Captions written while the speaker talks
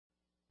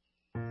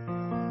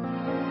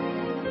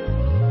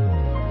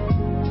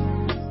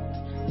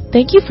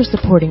Thank you for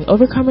supporting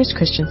Overcomers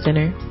Christian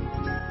Center.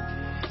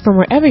 From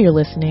wherever you're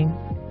listening,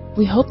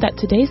 we hope that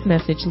today's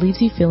message leaves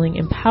you feeling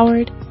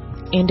empowered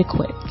and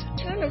equipped.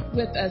 Turn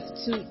with us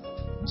to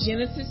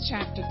Genesis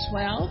chapter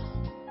 12,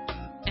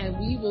 and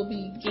we will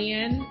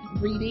begin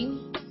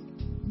reading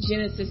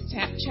Genesis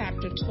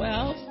chapter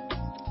 12,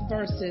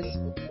 verses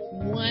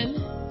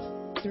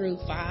 1 through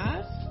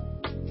 5.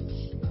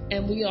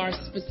 And we are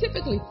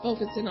specifically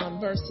focusing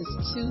on verses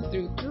 2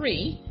 through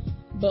 3,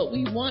 but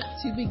we want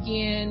to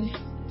begin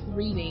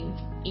reading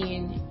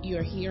in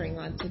your hearing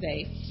on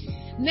today.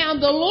 Now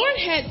the Lord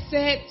had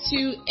said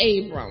to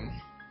Abram,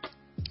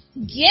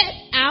 "Get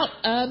out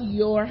of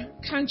your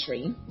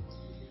country,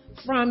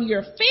 from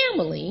your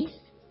family,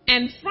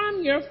 and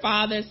from your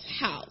father's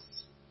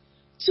house,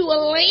 to a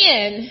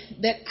land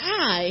that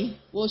I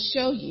will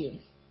show you.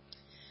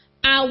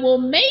 I will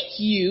make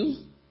you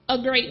a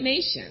great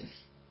nation.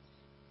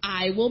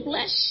 I will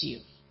bless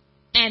you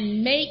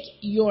and make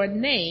your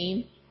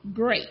name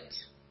great.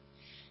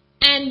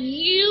 And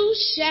you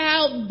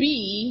shall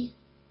be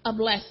a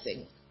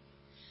blessing.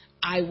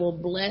 I will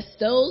bless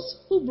those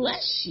who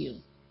bless you,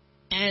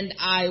 and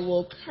I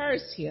will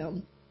curse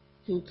him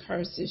who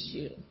curses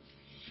you.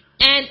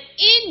 And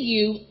in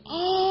you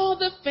all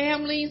the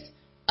families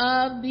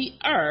of the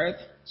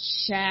earth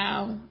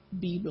shall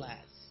be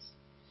blessed."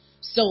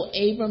 So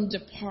Abram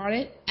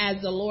departed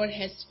as the Lord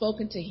had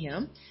spoken to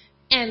him,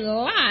 and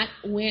Lot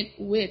went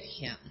with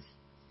him.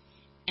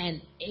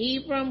 And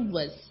Abram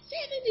was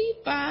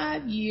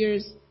 75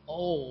 years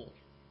old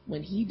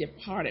when he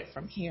departed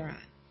from Haran.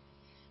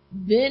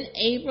 Then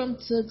Abram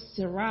took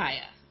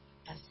Sarah,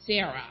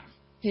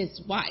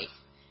 his wife,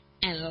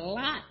 and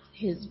Lot,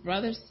 his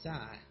brother's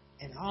son,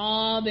 and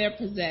all their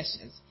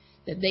possessions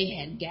that they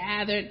had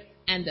gathered,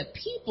 and the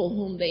people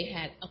whom they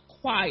had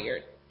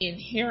acquired in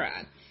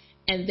Haran,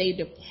 and they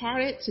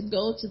departed to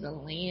go to the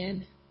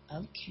land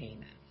of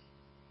Canaan.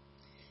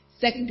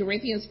 2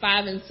 Corinthians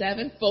 5 and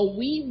 7, "For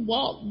we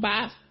walk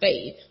by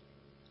faith,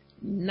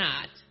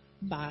 not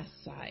by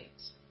sight."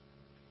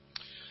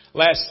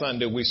 Last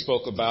Sunday, we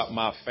spoke about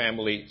my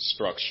family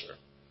structure.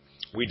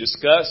 We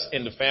discussed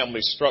in the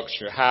family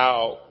structure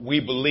how we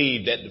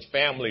believe that the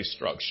family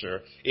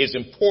structure is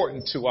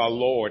important to our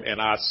Lord and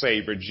our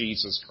Savior,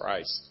 Jesus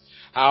Christ.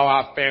 How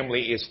our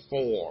family is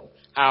formed,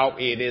 how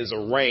it is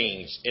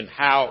arranged, and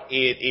how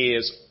it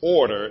is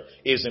ordered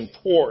is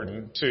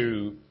important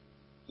to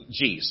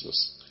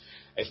Jesus.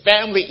 A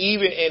family,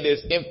 even in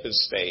its infant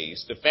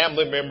stage, the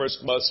family members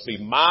must be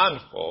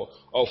mindful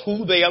of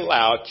who they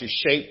allow to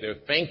shape their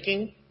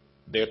thinking,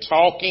 their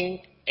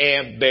talking,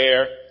 and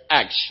their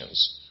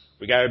actions.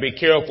 We got to be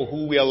careful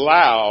who we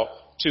allow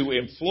to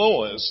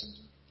influence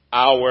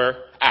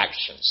our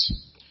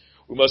actions.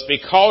 We must be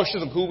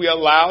cautious of who we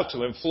allow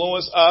to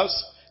influence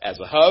us as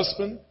a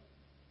husband,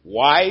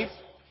 wife,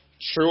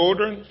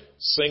 children,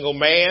 single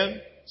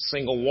man,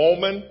 single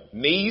woman,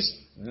 niece,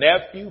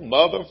 nephew,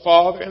 mother,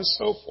 father, and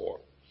so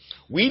forth.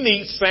 We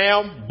need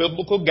sound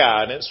biblical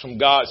guidance from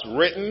God's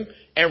written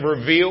and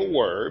revealed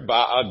word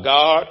by a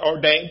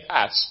God-ordained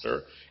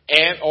pastor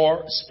and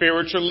or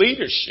spiritual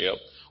leadership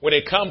when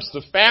it comes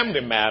to family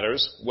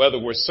matters, whether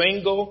we're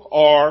single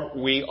or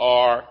we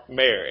are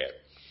married.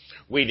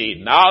 We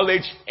need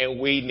knowledge and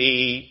we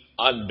need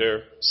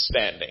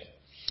understanding.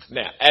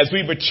 Now, as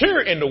we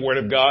mature in the Word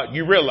of God,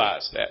 you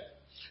realize that.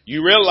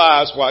 You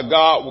realize why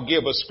God will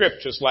give us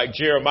scriptures like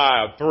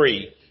Jeremiah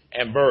 3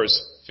 and verse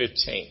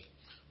 15.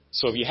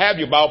 So if you have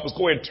your Bibles,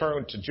 go ahead and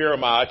turn to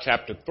Jeremiah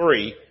chapter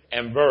 3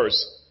 and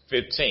verse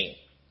 15,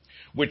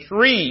 which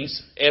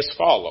reads as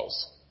follows.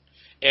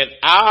 "And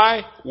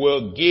I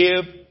will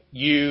give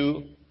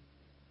you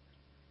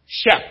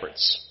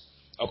shepherds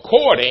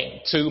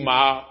according to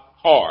my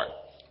heart,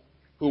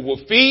 who will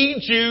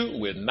feed you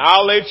with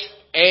knowledge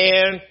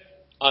and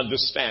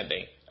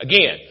understanding."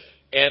 Again,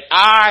 and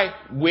I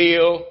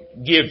will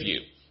give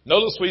you.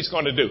 Notice what he's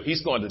going to do.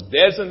 He's going to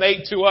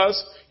designate to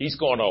us. He's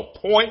going to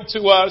appoint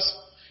to us.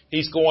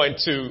 He's going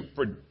to,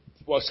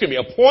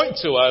 appoint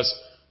to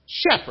us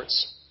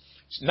shepherds.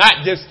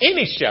 Not just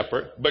any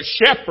shepherd, but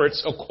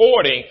shepherds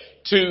according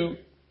to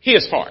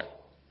his heart.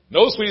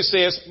 Notice what he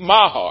says,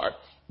 my heart.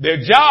 Their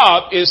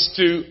job is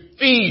to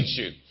feed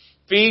you.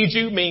 Feed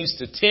you means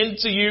to tend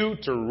to you,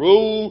 to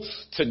rule,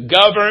 to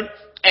govern,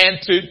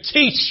 and to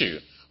teach you.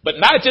 But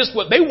not just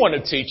what they want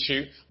to teach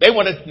you. They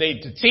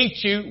need to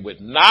teach you with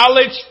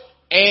knowledge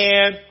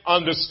and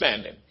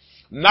understanding.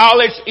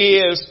 Knowledge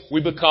is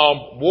we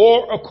become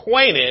more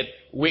acquainted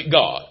with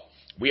God.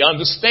 We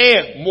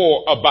understand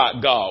more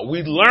about God.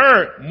 We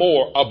learn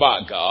more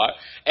about God,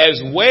 as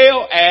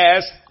well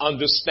as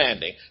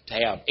understanding. To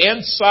have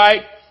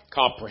insight,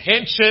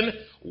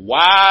 comprehension,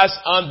 wise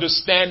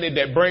understanding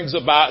that brings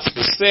about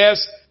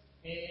success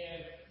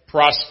and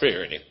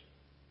prosperity.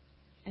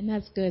 And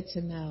that's good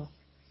to know.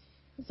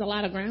 There's a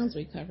lot of grounds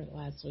we covered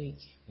last week.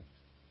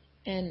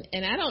 And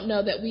I don't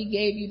know that we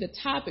gave you the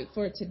topic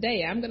for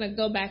today. I'm going to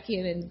go back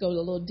in and go a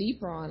little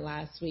deeper on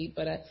last week.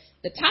 But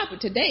the topic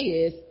today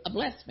is a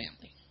blessed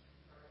family.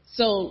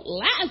 So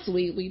last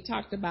week we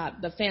talked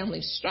about the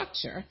family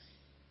structure.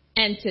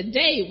 And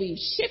today we've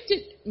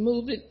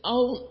moved it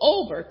on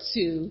over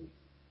to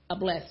a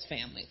blessed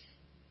family.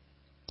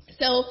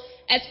 So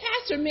as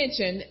Pastor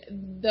mentioned,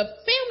 the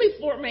family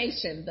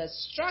formation, the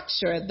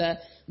structure,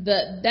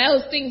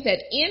 those things that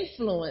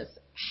influence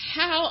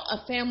how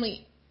a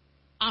family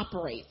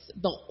operates,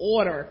 the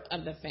order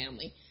of the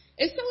family,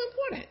 is so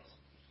important.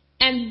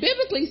 And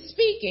biblically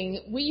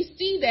speaking, we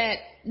see that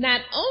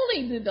not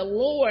only did the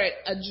Lord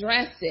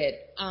address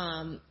it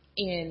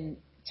in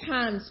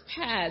times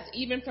past,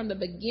 even from the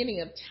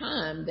beginning of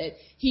time, that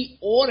he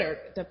ordered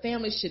the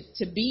family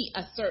to be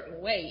a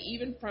certain way.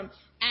 Even from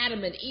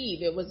Adam and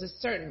Eve, it was a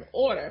certain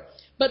order.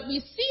 But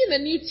we see in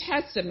the New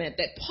Testament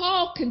that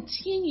Paul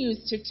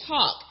continues to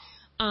talk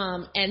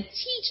and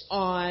teach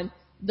on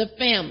the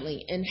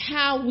family and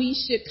how we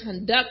should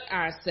conduct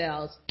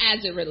ourselves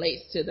as it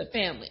relates to the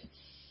family.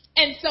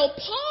 And so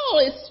Paul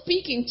is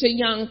speaking to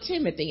young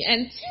Timothy,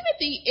 and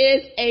Timothy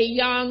is a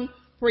young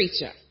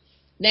preacher.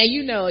 Now,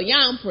 you know, a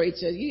young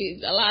preacher,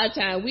 a lot of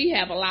times we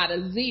have a lot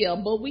of zeal,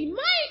 but we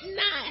might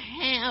not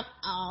have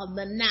all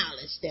the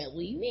knowledge that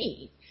we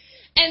need.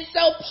 And so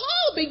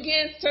Paul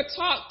begins to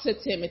talk to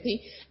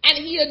Timothy, and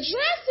he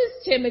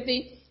addresses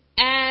Timothy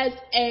as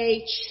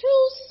a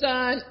true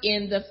son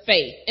in the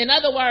faith. In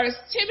other words,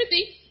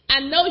 Timothy, I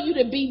know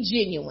you to be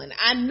genuine.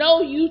 I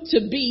know you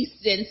to be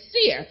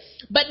sincere.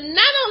 But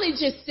not only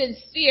just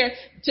sincere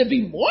to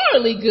be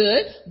morally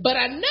good, but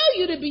I know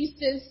you to be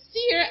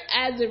sincere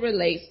as it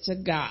relates to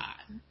God,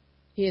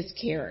 his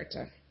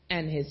character,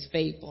 and his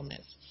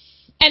faithfulness.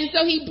 And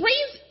so he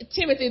brings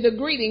Timothy the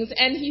greetings,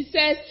 and he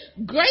says,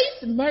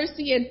 grace,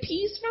 mercy, and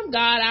peace from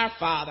God our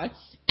Father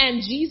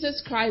and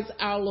Jesus Christ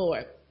our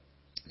Lord.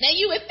 Now,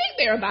 you would think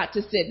they're about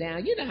to sit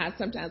down. You know how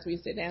sometimes we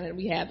sit down and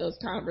we have those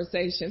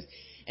conversations,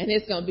 and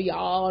it's going to be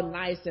all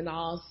nice and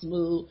all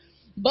smooth.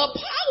 But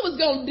Paul was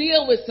going to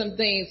deal with some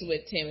things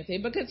with Timothy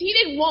because he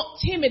didn't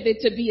want Timothy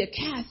to be a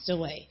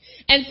castaway.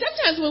 And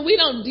sometimes when we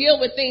don't deal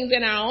with things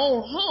in our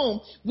own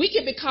home, we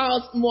can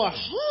cause more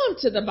harm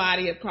to the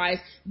body of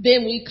Christ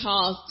than we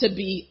cause to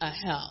be a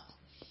help.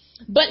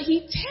 But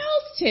he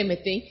tells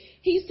Timothy,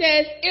 he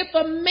says, if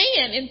a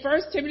man, in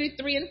 1 Timothy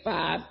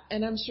 3:5,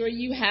 and I'm sure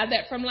you have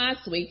that from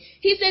last week,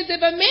 he says,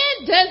 if a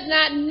man does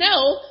not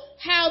know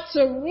how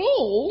to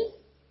rule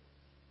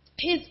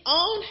his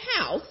own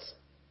house,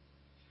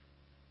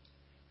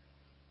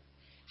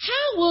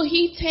 how will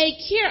he take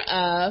care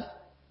of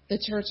the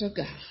church of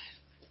God?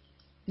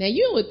 Now,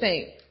 you would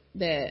think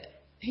that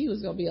he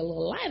was going to be a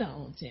little lighter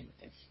on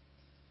Timothy.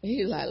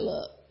 He was like,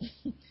 look,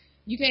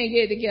 you can't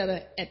get it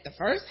together at the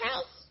first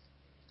house.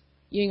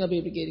 You ain't going to be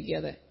able to get it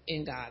together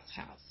in God's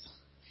house.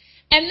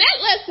 And that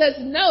lets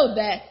us know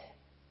that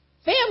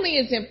family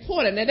is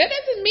important. Now, that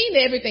doesn't mean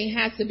that everything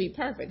has to be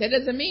perfect. That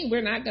doesn't mean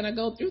we're not going to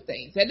go through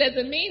things. That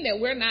doesn't mean that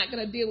we're not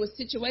going to deal with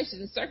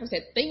situations and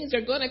circumstances. Things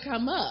are going to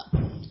come up.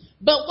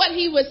 But what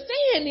he was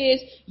saying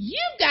is,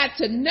 you've got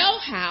to know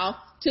how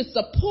to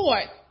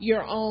support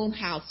your own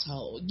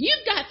household.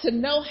 You've got to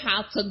know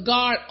how to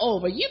guard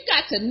over. You've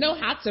got to know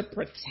how to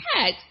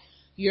protect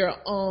your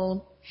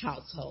own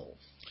household.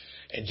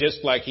 And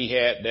just like he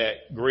had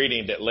that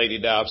greeting that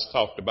Lady Dobbs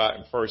talked about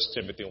in 1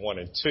 Timothy 1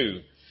 and 2,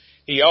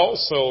 he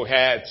also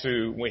had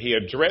to, when he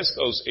addressed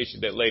those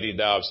issues that Lady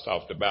Dobbs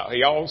talked about,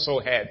 he also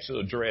had to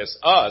address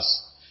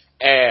us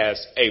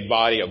as a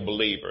body of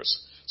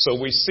believers. So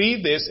we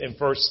see this in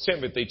 1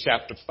 Timothy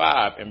chapter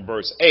 5 and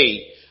verse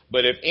 8.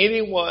 But if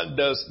anyone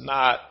does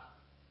not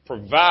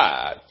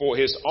provide for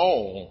his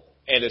own,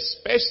 and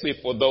especially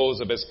for those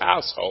of his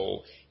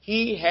household,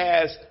 he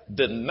has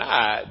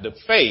denied the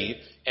faith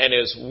and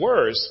is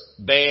worse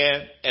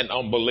than an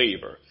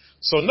unbeliever.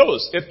 So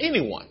notice, if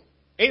anyone,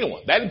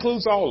 that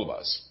includes all of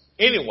us,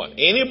 anyone,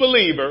 any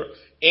believer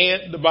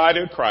in the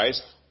body of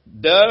Christ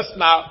does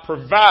not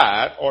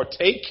provide or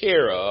take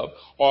care of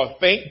or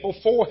think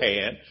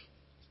beforehand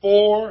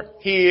for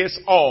his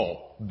own,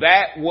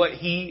 that what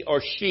he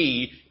or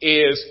she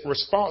is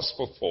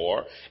responsible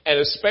for, and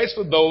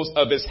especially those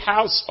of his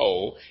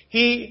household,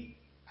 he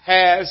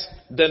has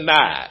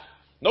denied.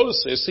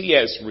 Notice this, he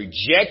has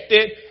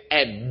rejected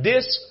and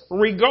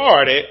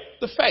disregarded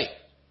the faith.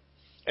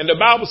 And the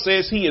Bible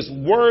says he is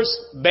worse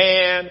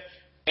than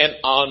an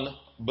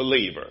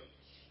unbeliever.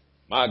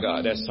 My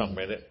God, that's something,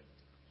 isn't it?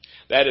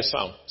 That is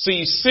something. See,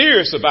 he's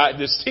serious about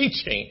this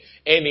teaching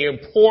and the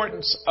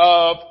importance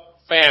of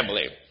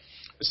family.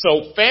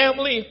 So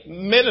family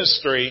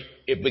ministry,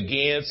 it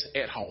begins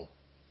at home.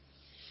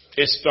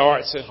 It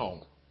starts at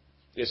home.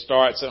 It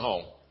starts at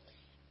home.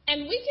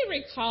 And we can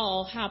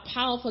recall how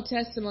powerful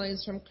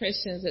testimonies from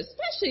Christians,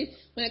 especially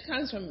when it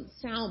comes from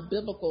sound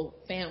biblical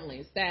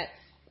families, that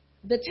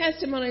the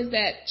testimonies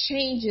that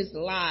changes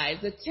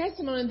lives, the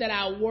testimony that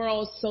our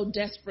world so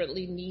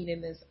desperately need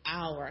in this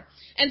hour.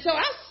 And so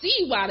I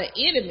see why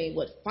the enemy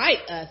would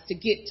fight us to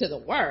get to the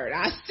word.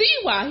 I see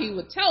why he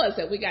would tell us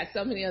that we got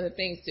so many other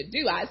things to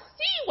do. I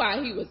see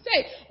why he would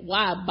say,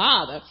 why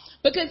bother?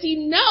 Because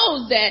he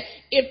knows that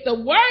if the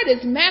word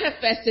is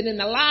manifested in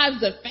the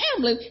lives of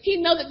families, he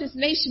knows that this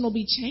nation will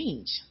be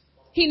changed.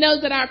 He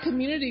knows that our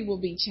community will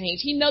be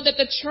changed. He knows that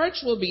the church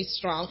will be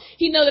strong.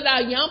 He knows that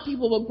our young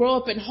people will grow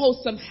up in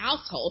wholesome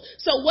households.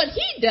 So what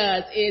he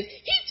does is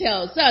he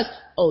tells us,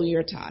 oh,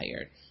 you're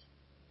tired.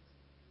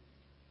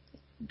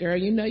 Girl,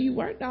 you know you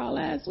worked all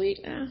last week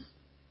now.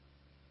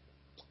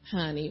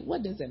 Honey,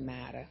 what does it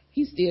matter?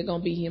 He's still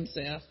going to be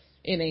himself.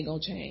 It ain't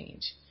going to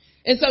change.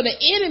 And so the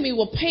enemy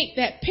will paint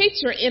that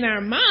picture in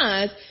our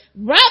minds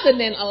rather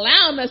than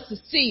allowing us to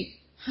see,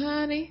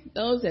 honey,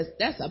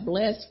 that's a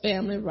blessed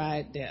family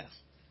right there.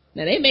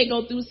 Now, they may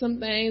go through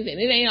some things, and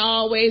it ain't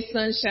always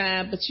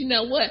sunshine, but you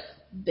know what?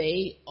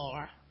 They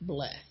are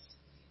blessed.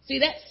 See,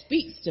 that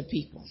speaks to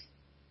people.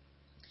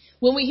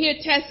 When we hear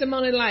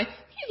testimony like,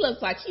 he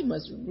looks like he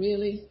must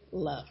really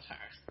love her.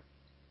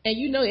 And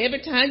you know,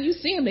 every time you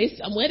see them, they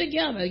somewhere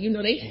together. You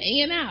know, they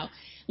hanging out.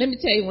 Let me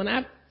tell you, when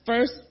I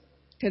first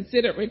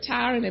considered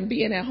retiring and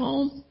being at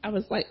home, I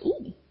was like,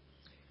 ooh,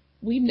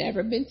 we've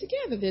never been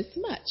together this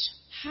much.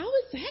 How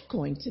is that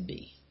going to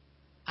be?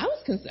 I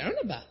was concerned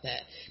about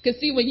that. Because,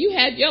 see, when you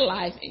have your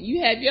life and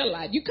you have your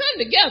life, you come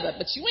together,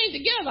 but you ain't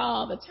together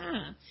all the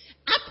time.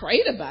 I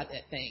prayed about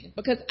that thing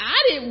because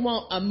I didn't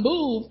want a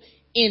move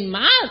in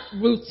my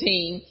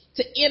routine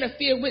to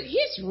interfere with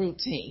his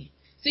routine.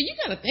 See, you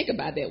got to think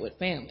about that with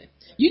family.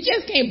 You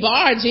just can't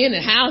barge in the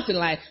house and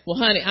like, well,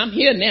 honey, I'm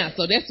here now,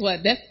 so that's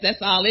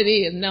all it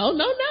is. No.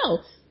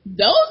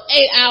 Those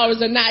 8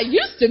 hours are not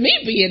used to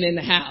me being in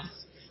the house.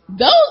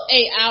 Those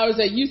 8 hours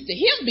are used to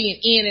him being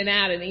in and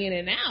out and in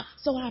and out.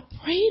 So I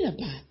prayed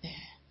about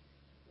that.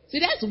 See,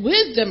 that's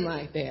wisdom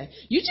right there.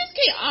 You just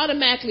can't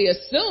automatically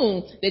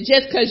assume that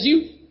just because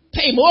you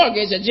pay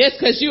mortgage or just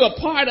because you're a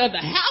part of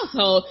the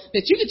household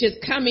that you could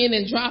just come in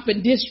and drop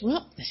and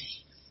disrupt things.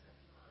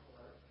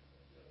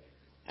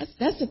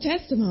 That's a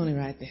testimony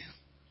right there.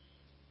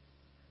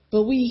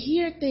 But we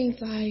hear things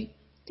like,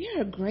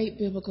 they're a great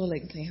biblical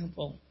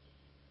example.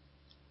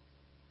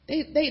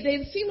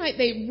 They seem like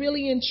they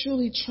really and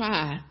truly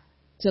try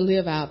to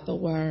live out the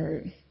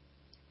word.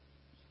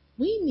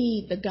 We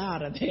need the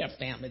God of their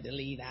family to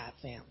lead our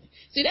family.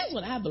 See, that's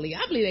what I believe.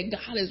 I believe that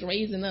God is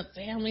raising up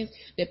families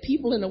that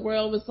people in the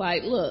world was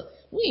like, look,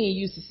 we ain't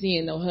used to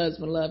seeing no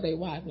husband love their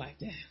wife like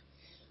that.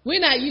 We're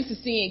not used to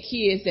seeing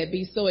kids that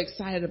be so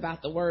excited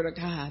about the word of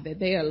God, that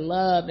they are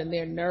loved and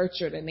they're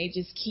nurtured and they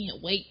just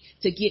can't wait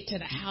to get to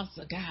the house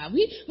of God.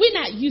 We're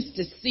not used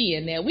to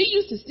seeing that. We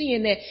used to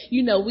seeing that,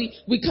 you know,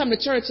 we come to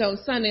church on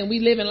Sunday and we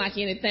living like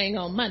anything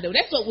on Monday.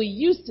 That's what we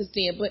used to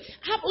seeing. But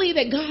I believe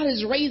that God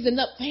is raising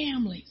up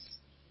families.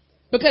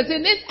 Because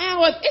in this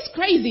hour, it's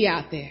crazy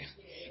out there.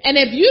 And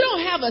if you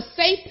don't have a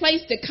safe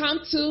place to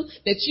come to,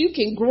 that you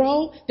can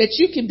grow, that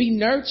you can be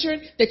nurtured,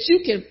 that you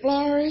can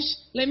flourish,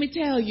 let me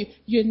tell you,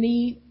 you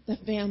need the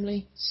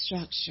family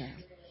structure.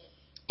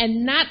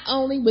 And not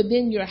only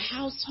within your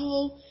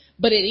household,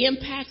 but it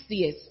impacts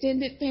the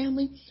extended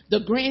family,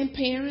 the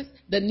grandparents,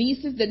 the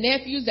nieces, the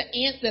nephews, the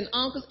aunts and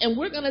uncles. And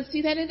we're going to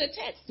see that in the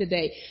text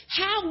today.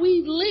 How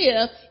we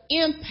live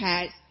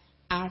impacts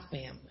our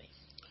family.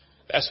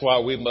 That's why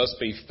we must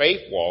be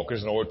faith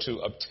walkers in order to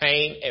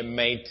obtain and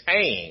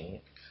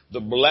maintain the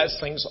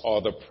blessings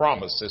or the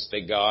promises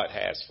that God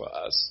has for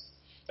us.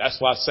 That's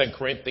why 2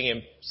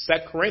 Corinthians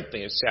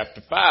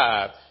chapter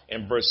 5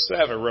 and verse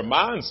 7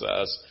 reminds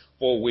us,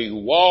 for we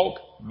walk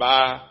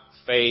by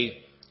faith,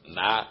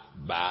 not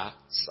by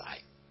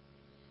sight.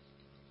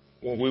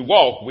 When we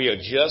walk, we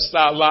adjust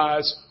our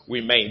lives, we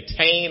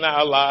maintain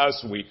our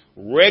lives, we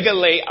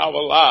regulate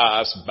our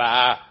lives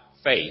by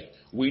faith.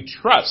 We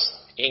trust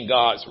in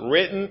God's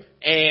written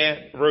and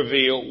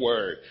revealed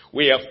word.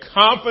 We have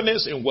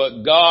confidence in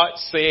what God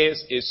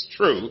says is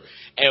true,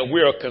 and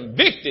we are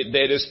convicted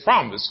that his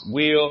promise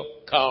will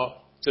come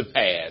to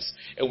pass.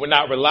 And we're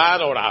not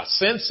relying on our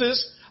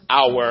senses,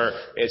 our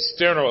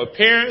external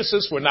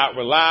appearances. We're not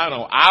relying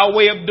on our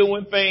way of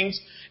doing things,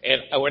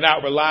 and we're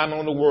not relying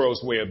on the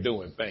world's way of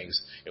doing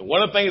things. And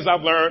one of the things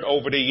I've learned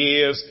over the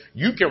years,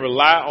 you can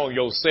rely on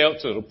yourself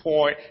to the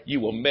point you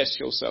will mess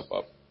yourself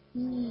up.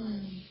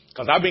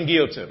 Because I've been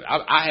guilty of it.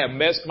 I have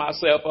messed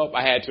myself up.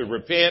 I had to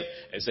repent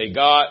and say,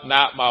 God,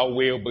 not my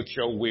will, but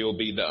your will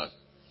be done.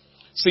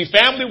 See,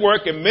 family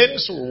work and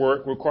ministry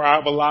work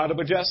require a lot of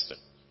adjusting.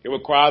 It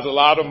requires a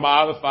lot of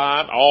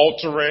modifying,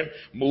 altering,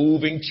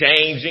 moving,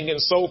 changing,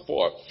 and so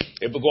forth.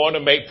 If we're going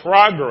to make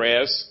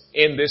progress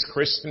in this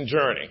Christian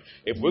journey,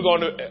 if we're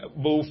going to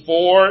move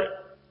forward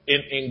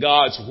in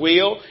God's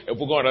will, if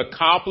we're going to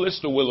accomplish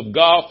the will of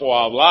God for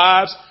our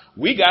lives,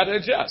 we got to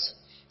adjust.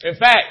 In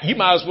fact, you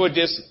might as well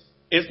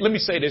let me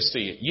say this to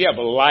you. You have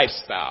a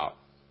lifestyle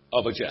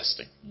of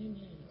adjusting.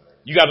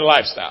 You got a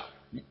lifestyle.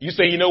 You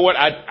say, you know what?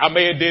 I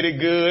may have did it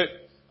good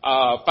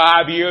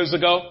 5 years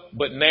ago,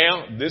 but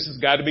now this has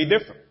got to be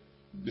different.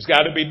 It's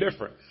got to be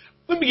different.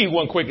 Let me give you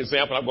one quick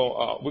example.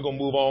 We're going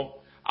to move on.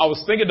 I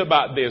was thinking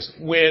about this.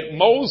 When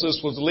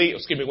Moses was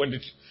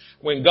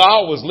when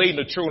God was leading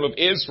the children of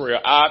Israel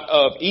out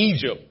of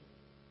Egypt,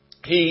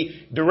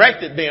 he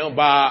directed them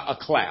by a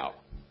cloud.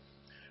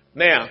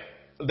 Now,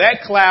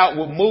 that cloud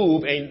would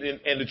move and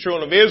the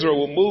children of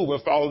Israel would move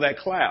and follow that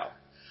cloud.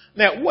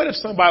 Now, what if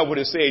somebody would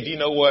have said, you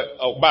know what,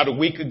 about a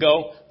week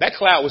ago, that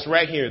cloud was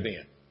right here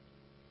then.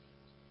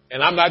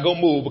 And I'm not going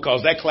to move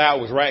because that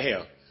cloud was right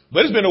here.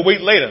 But it's been a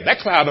week later. That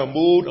cloud done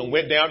moved and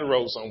went down the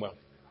road somewhere.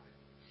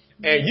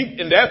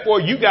 And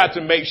therefore, you got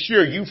to make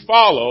sure you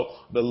follow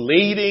the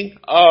leading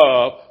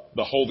of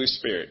the Holy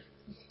Spirit.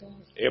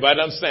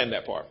 Everybody understand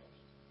that part?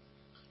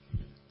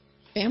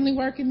 Family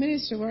work and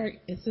ministry work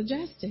is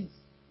adjusting.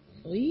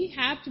 We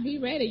have to be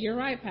ready. You're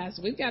right,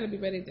 Pastor. We've got to be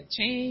ready to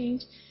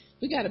change.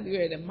 We got to be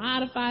ready to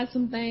modify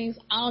some things,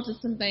 alter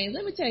some things.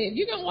 Let me tell you, if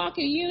you're going to walk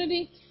in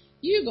unity,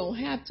 you're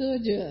going to have to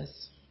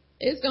adjust.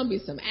 It's going to be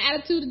some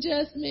attitude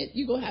adjustment.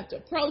 You're going to have to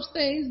approach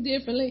things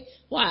differently.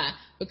 Why?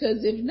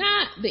 Because if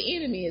not, the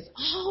enemy is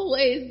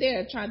always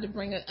there trying to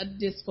bring a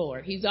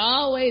discord. He's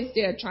always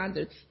there trying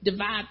to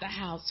divide the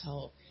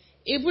household.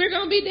 If we're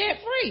going to be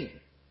debt free,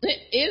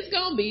 it's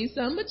going to be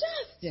some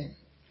adjusting.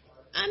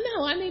 I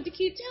know I need to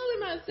keep telling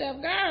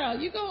myself,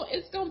 girl,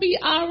 it's going to be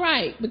all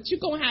right, but you're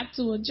going to have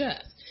to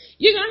adjust.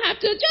 You're going to have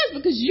to adjust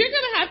because you're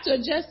going to have to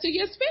adjust to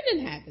your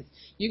spending habits.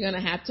 You're going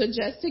to have to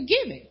adjust to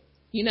giving.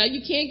 You know,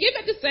 you can't give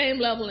at the same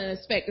level and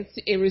expect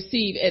to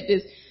receive at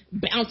this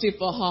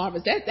bountiful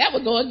harvest. That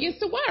would go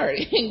against the word.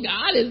 And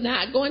God is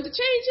not going to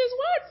change his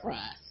word for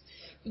us.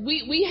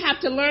 We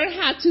have to learn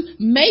how to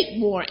make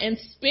more and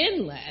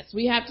spend less.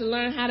 We have to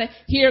learn how to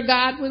hear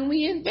God when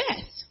we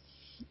invest.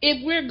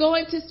 If we're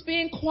going to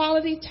spend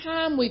quality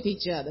time with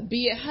each other,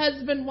 be it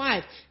husband,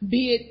 wife,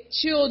 be it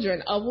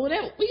children or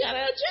whatever, we got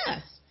to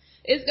adjust.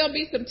 It's going to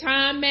be some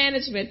time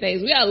management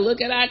things. We got to look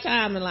at our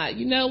time and like,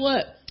 you know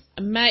what?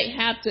 I might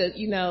have to,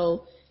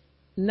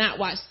 not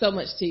watch so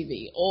much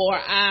TV. Or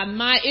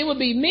it would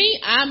be me,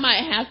 I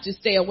might have to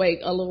stay awake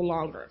a little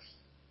longer.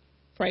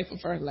 Pray for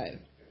First Lady.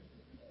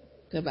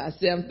 Because by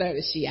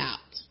 7:30, she out.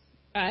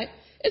 Right?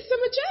 It's some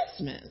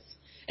adjustments.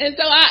 And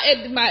so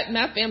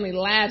my family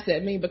laughs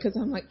at me because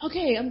I'm like,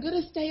 okay, I'm going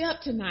to stay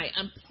up tonight.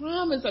 I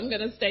promise I'm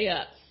going to stay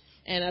up.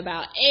 And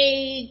about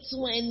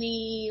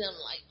 8:20, I'm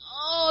like,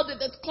 oh, did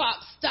the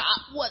clock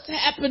stop? What's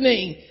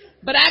happening?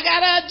 But I got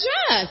to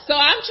adjust. So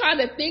I'm trying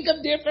to think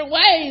of different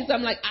ways.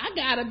 I'm like, I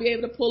got to be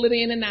able to pull it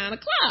in at 9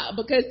 o'clock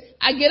because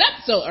I get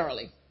up so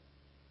early.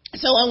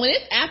 So when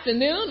it's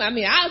afternoon,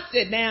 I'll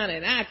sit down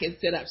and I can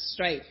sit up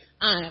straight.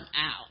 I am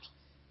out.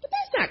 But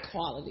that's not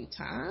quality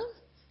time.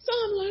 So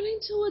I'm learning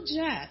to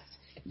adjust.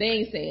 They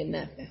ain't saying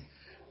nothing.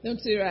 Them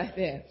two right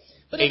there.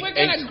 But if we're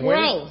going to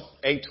grow.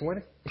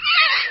 8:20?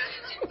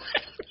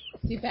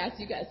 See,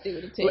 Pastor, you got to see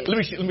what it takes.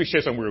 Let me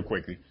share something real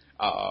quickly.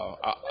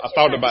 I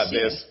thought about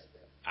this.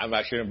 I'm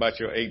not sharing about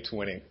your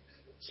 8:20,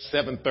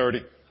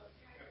 7:30.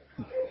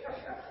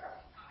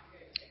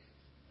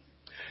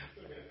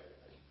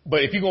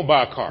 But if you're going to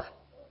buy a car,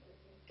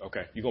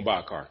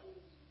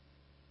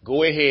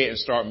 go ahead and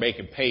start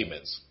making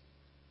payments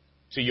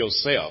to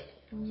yourself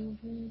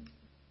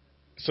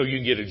so you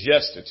can get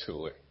adjusted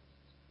to it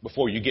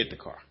before you get the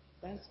car.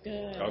 That's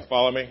good. You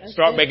follow me?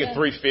 Start making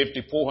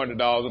 $350,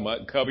 $400 a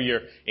month, cover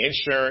your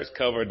insurance,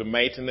 cover the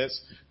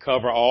maintenance,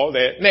 cover all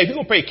that. Now, if you're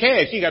going to pay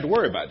cash, you ain't got to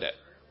worry about that.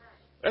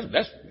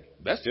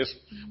 That's just,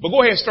 but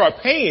go ahead and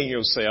start paying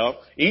yourself.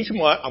 Each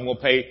month, I'm going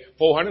to pay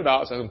 $400.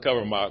 I'm going to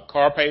cover my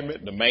car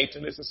payment, the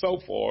maintenance, and so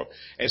forth.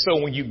 And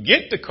so when you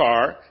get the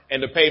car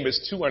and the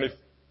payment's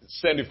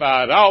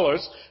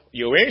 $275,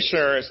 your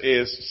insurance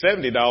is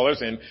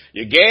 $70, and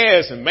your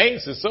gas and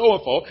maintenance and so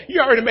forth,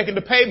 you're already making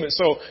the payment.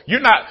 So you're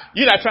not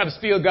trying to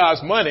steal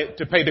God's money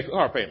to pay the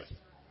car payment.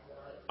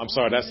 I'm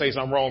sorry, did I say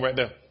something wrong right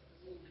there?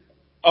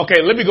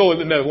 Okay, let me go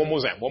with another one more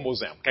example.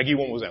 Can I give you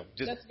one more example?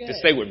 Just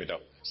stay with me though.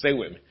 Stay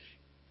with me.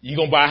 You're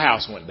going to buy a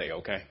house one day,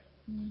 okay?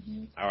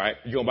 Mm-hmm. All right?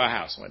 You're going to buy a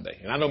house one day.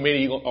 And I know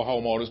many of you are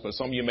homeowners, but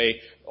some of you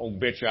may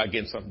venture out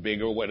getting something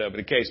bigger or whatever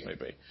the case may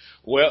be.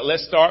 Well,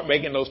 let's start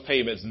making those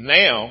payments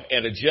now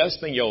and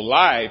adjusting your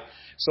life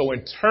so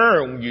in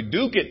turn, when you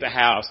do get the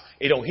house,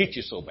 it don't hit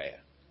you so bad.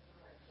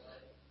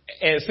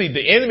 And see,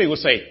 the enemy will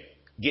say,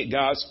 get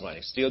God's money,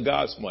 steal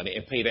God's money,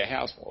 and pay that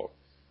house for it.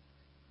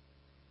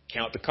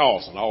 Count the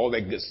cost and all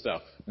that good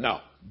stuff. No,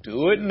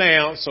 do it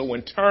now so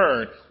in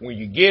turn, when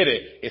you get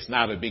it, it's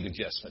not a big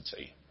adjustment to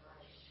you.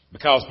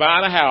 Because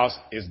buying a house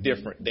is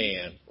different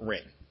than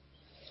renting.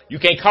 You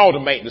can't call the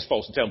maintenance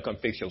folks and tell them come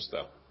fix your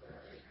stuff.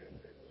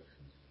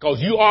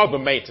 Because you are the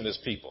maintenance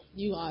people.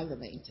 You are the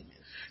maintenance.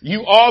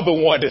 You are the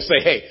one that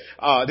say, hey,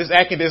 this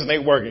air conditioner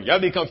ain't working. Y'all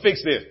need to come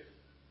fix this.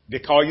 They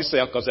call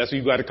yourself because that's who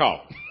you got to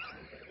call.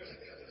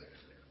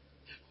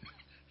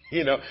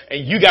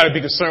 And you got to be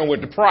concerned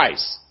with the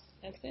price.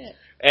 That's it.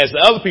 As the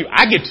other people,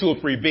 I get 2 or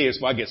 3 bids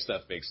before I get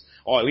stuff fixed.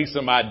 Or at least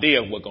some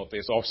idea of what's going to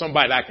fix. Or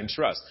somebody I can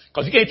trust.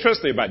 Because you can't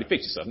trust everybody to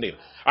fix yourself neither.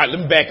 All right, let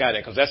me back out of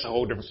that because that's a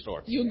whole different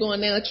story. You're going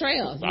down a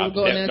trail. But we're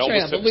going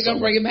to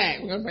bring it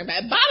back.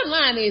 Bottom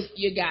line is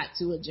you got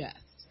to adjust.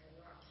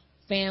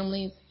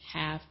 Families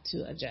have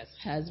to adjust.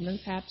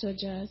 Husbands have to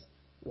adjust.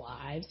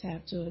 Wives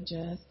have to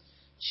adjust.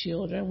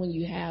 Children, when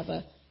you have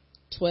a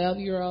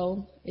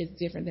 12-year-old, it's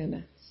different than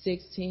a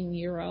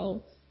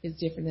 16-year-old. It's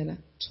different than a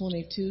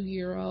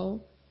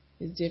 22-year-old.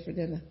 It's different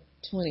than a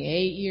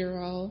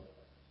 28-year-old.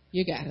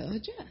 You got to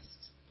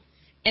adjust.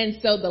 And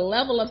so the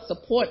level of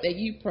support that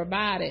you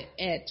provided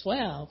at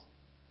 12,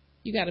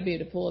 you got to be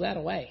able to pull that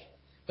away.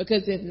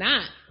 Because if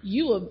not,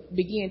 you will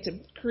begin to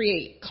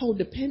create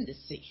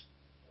codependency.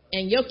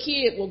 And your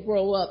kid will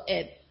grow up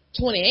at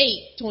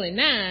 28,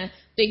 29,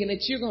 thinking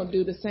that you're going to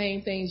do the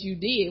same things you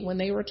did when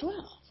they were 12.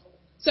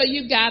 So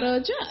you've got to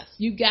adjust.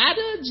 You've got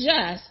to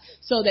adjust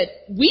so that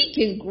we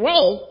can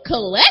grow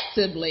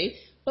collectively,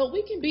 but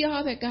we can be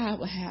all that God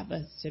would have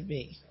us to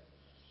be.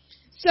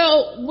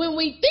 So when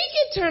we think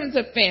in terms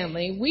of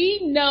family,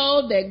 we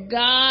know that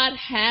God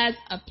has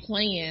a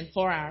plan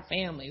for our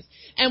families.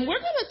 And we're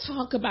going to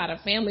talk about a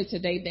family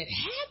today that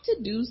had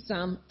to do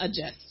some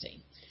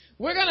adjusting.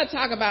 We're going to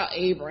talk about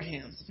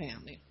Abraham's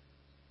family.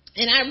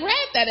 And I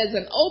read that as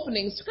an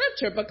opening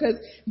scripture because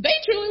they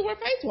truly were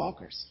faith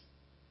walkers.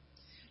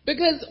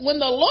 Because when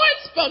the Lord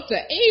spoke to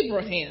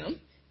Abraham,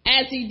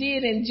 as he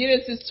did in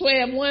Genesis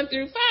 12, 1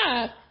 through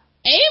 5,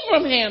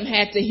 Abraham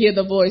had to hear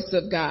the voice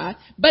of God.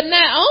 But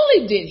not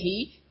only did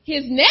he,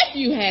 his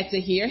nephew had to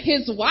hear,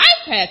 his wife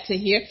had to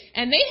hear,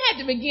 and they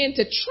had to begin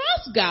to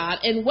trust God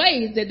in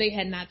ways that they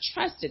had not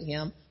trusted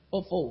him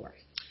before.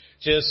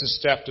 Genesis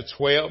chapter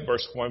 12,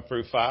 verse 1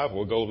 through 5.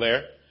 We'll go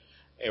there.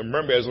 And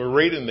remember, as we're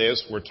reading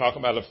this, we're talking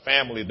about a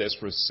family that's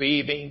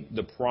receiving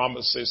the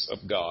promises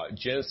of God.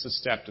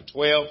 Genesis chapter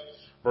 12,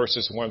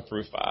 verses 1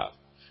 through 5.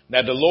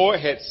 Now the Lord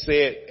had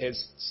said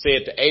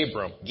to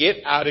Abram, get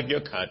out of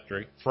your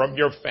country, from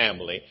your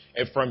family,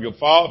 and from your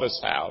father's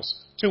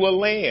house, to a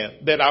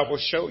land that I will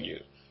show you.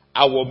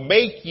 I will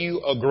make you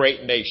a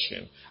great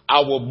nation. I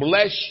will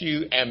bless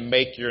you and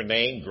make your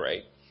name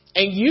great.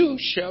 And you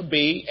shall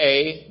be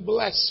a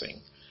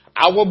blessing.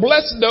 I will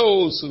bless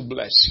those who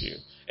bless you,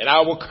 and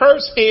I will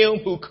curse him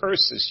who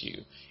curses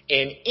you.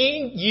 And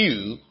in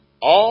you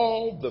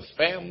all the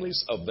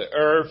families of the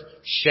earth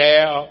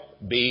shall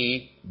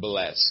be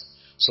blessed.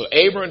 So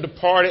Abram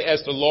departed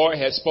as the Lord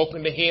had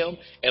spoken to him,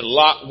 and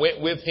Lot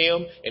went with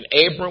him. And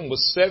Abram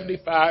was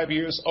 75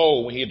 years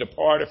old when he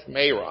departed from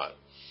Haran.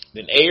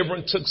 Then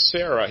Abram took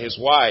Sarah, his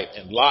wife,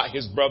 and Lot,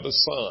 his brother's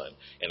son,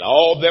 and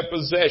all their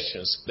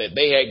possessions that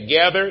they had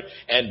gathered,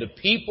 and the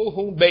people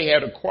whom they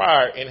had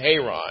acquired in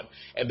Haran.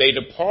 And they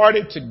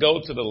departed to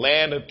go to the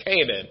land of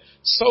Canaan.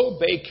 So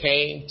they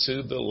came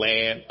to the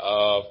land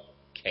of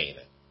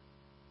Canaan.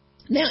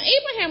 Now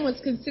Abraham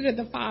was considered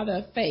the father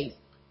of faith,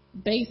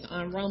 based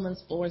on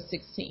Romans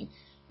 4:16.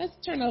 Let's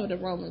turn over to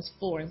Romans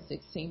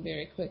 4:16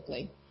 very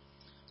quickly.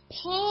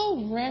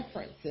 Paul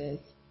references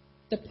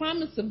the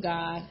promise of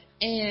God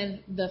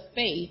and the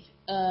faith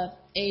of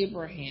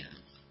Abraham.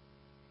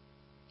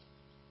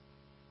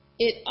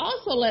 It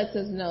also lets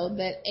us know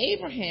that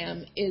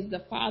Abraham is the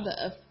father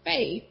of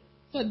faith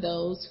for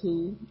those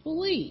who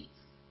believe.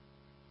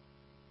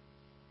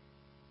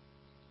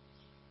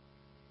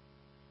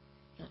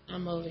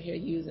 I'm over here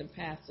using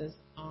Pastor's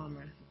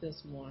armor this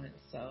morning,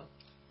 so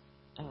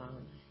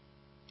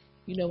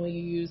when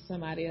you use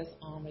somebody else's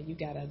armor, you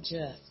got to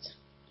adjust.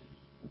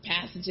 The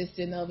pastor just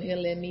sitting over here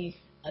letting me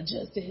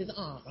adjust to his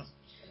armor.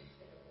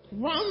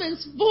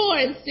 Romans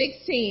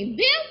 4:16.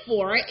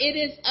 Therefore, it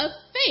is of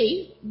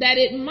faith that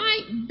it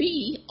might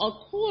be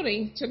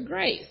according to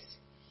grace,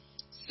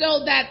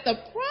 so that the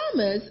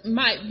promise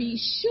might be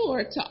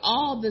sure to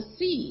all the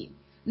seed,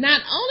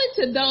 not only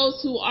to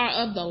those who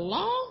are of the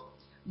law,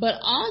 but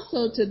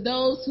also to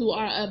those who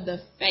are of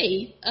the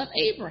faith of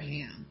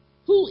Abraham,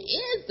 who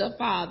is the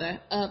father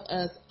of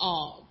us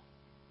all.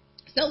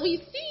 So we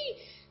see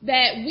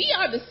that we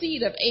are the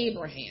seed of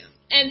Abraham.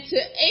 And to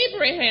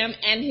Abraham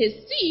and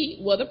his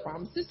seed were the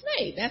promises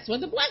made. That's where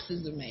the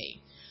blessings are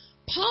made.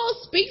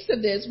 Paul speaks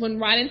of this when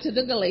writing to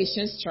the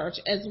Galatians church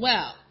as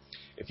well.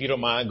 If you don't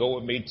mind, go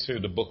with me to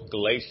the book of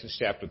Galatians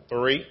chapter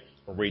 3.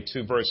 We'll read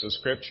two verses of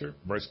scripture,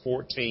 verse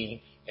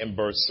 14 and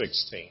verse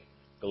 16.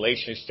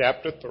 Galatians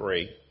chapter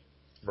 3,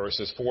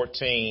 verses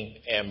 14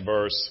 and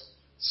verse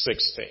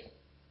 16.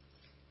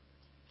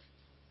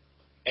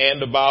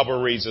 And the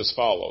Bible reads as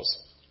follows: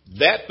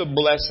 that the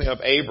blessing of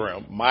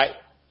Abraham might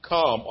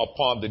come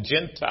upon the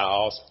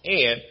Gentiles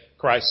in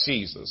Christ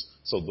Jesus.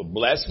 So the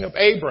blessing of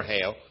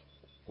Abraham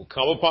will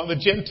come upon the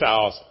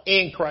Gentiles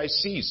in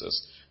Christ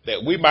Jesus,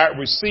 that we might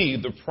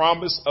receive the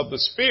promise of the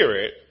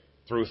Spirit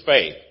through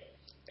faith.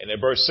 And in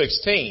verse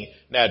 16,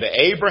 now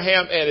to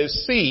Abraham and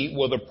his seed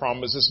were the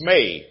promises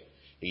made.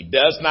 He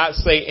does not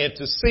say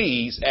into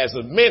seeds as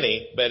of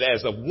many, but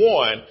as of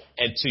one,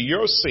 and to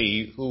your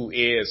seed who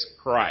is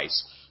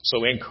Christ.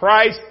 So in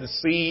Christ, the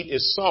seed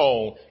is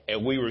sown,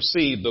 and we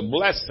receive the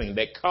blessing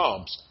that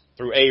comes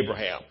through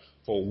Abraham.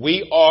 For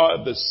we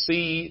are the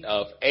seed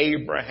of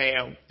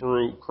Abraham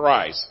through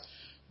Christ.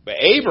 But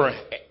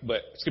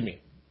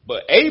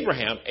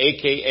Abraham,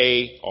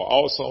 aka, or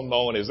also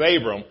known as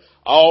Abram,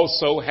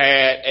 also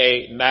had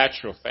a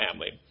natural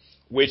family,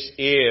 which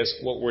is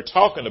what we're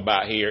talking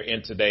about here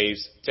in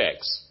today's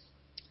text.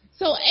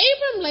 So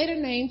Abram, later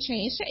name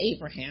changed to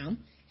Abraham,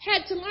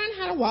 had to learn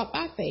how to walk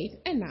by faith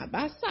and not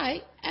by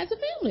sight as a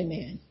family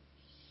man.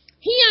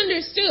 He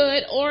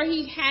understood, or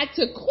he had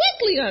to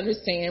quickly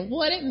understand,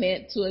 what it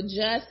meant to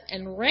adjust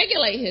and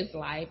regulate his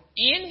life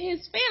and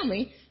his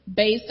family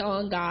based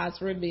on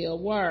God's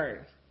revealed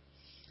word.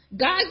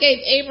 God gave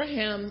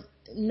Abraham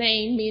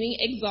name meaning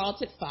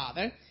exalted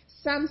father,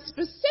 some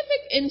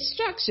specific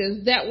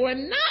instructions that were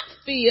not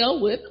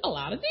filled with a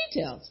lot of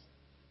details.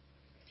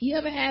 You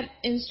ever had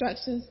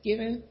instructions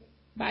given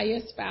by your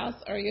spouse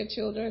or your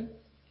children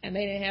and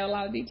they didn't have a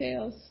lot of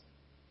details?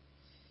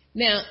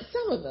 Now,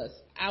 some of us,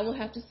 I will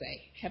have to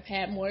say, have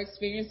had more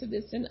experience of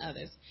this than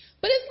others.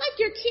 But it's like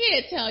your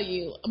kid tell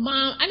you,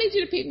 Mom, I need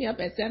you to pick me up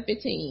at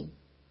 7:15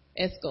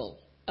 at school.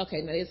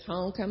 Okay, now it's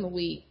homecoming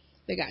week.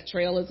 They got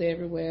trailers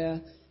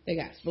everywhere. They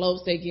got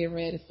floats they're getting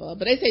ready for.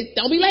 But they say,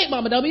 don't be late,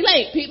 Mama, don't be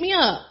late. Pick me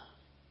up.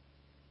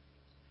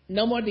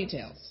 No more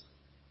details.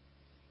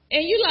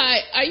 And you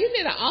like, are you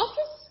near the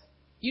office?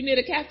 You near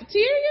the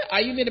cafeteria?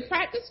 Are you near the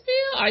practice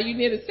field? Are you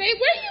near the safe? Where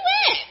you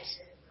at?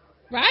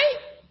 Right?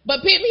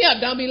 But pick me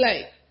up, don't be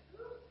late.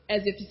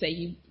 As if to say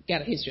you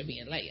got a history of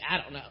being late. I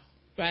don't know.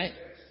 Right?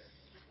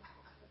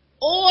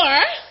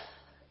 Or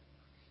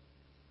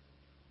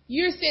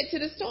you're sent to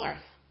the store.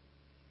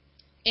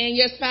 And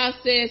your spouse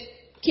says,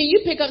 can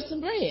you pick up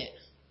some bread?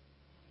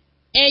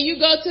 And you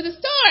go to the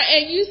store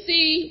and you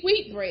see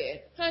wheat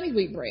bread, honey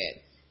wheat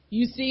bread.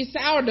 You see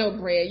sourdough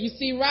bread. You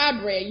see rye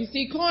bread. You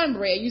see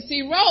cornbread. You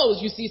see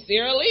rolls. You see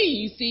Sara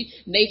Lee. You see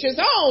Nature's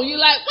Own. You're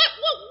like,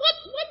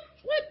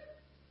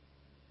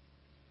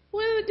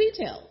 what are the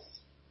details?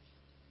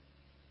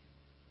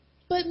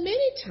 But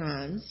many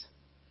times,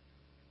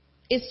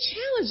 it's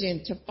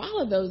challenging to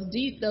follow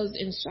those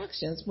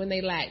instructions when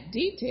they lack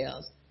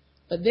details.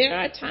 But there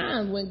are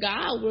times when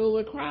God will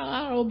require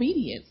our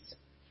obedience,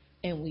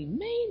 and we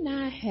may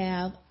not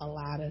have a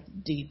lot of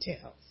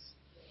details.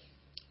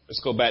 Let's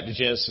go back to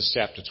Genesis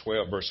chapter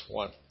 12, verse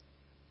 1.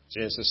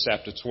 Genesis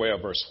chapter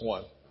 12, verse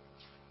 1.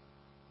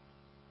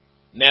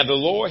 Now the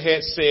Lord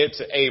had said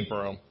to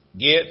Abram,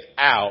 get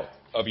out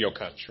of your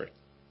country.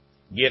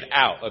 Get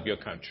out of your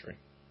country.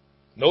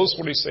 Notice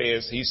what he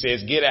says. He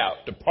says, get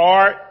out.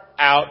 Depart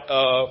out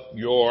of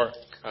your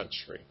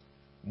country.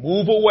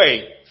 Move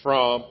away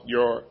from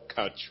your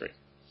country.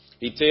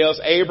 He tells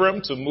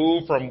Abram to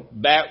move from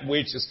that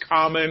which is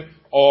common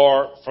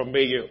or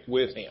familiar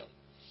with him.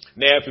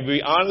 Now, if you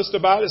be honest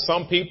about it,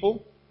 some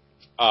people,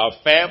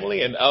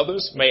 family and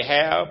others may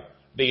have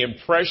the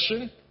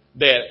impression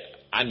that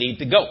I need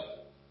to go,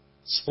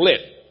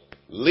 split,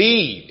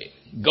 leave,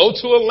 go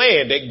to a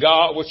land that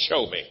God will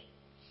show me.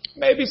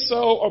 Maybe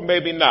so or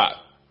maybe not.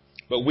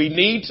 But we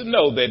need to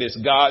know that it's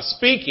God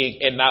speaking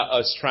and not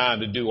us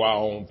trying to do our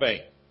own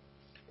thing.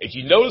 If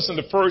you notice in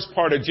the first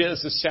part of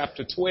Genesis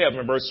chapter 12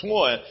 and verse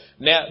 1,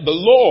 now the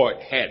Lord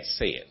had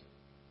said,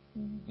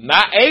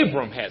 not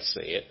Abram had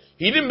said.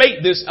 He didn't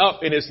make this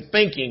up in his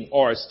thinking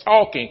or his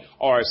talking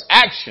or his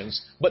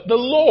actions, but the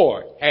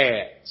Lord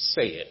had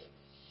said,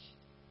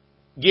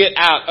 get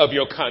out of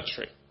your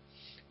country.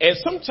 And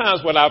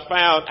sometimes what I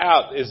found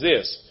out is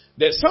this,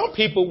 that some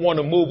people want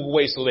to move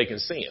away so they can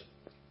sin.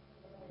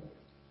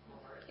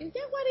 Is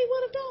that what they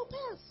want to do,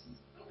 Pastor?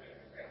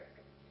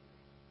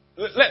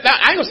 Now,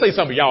 I ain't going to say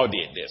some of y'all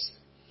did this.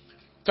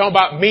 Talking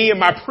about me in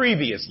my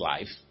previous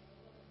life.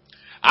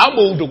 I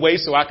moved away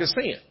so I could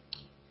sin.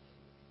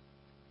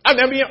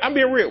 I'm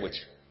being real with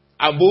you.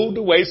 I moved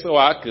away so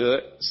I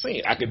could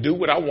sin. I could do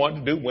what I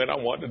wanted to do when I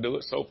wanted to do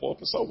it, so forth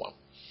and so on.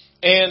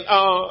 And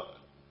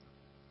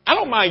I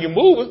don't mind you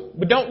moving,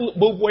 but don't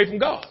move away from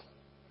God.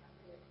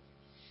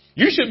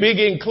 You should be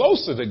getting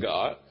closer to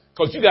God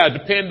because you got to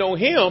depend on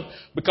him.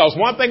 Because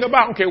one thing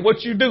about, I don't care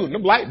what you do,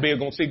 them light bills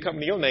going to see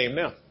coming to your name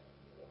now.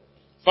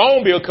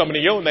 Phone bill coming to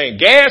your name.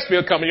 Gas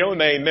bill coming to your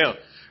name now.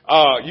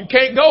 You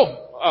can't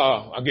go.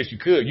 I guess you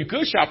could. You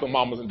could shop at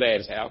mama's and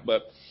daddy's house,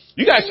 but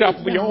you got to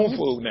shop for your own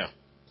food now.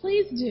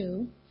 Please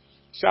do.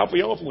 Shop for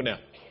your own food now.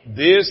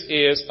 This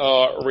is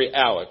a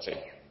reality.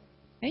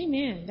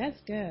 Amen. That's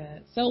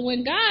good. So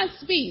when God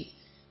speaks,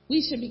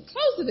 we should be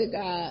closer to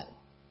God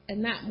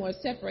and not more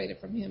separated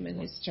from him and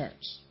his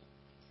church.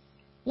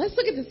 Let's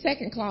look at the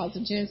second clause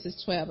of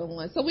Genesis 12 and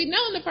 1. So we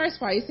know in the first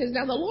part, he says,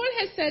 now the Lord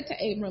has said to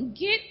Abram,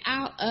 get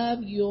out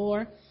of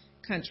your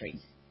country,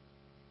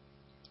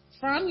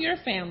 from your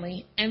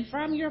family, and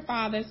from your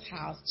father's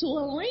house to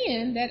a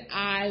land that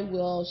I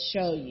will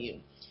show you.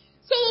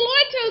 So the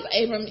Lord tells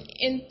Abram,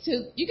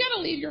 you got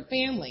to leave your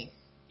family,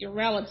 your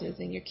relatives,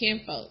 and your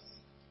kinfolks,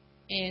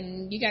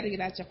 and you got to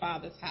get out your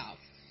father's house.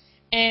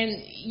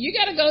 And you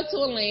got to go to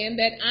a land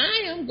that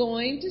I am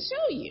going to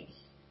show you.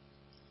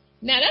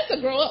 Now, that's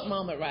a grow-up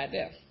moment right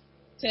there.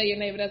 Tell your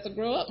neighbor that's a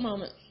grow-up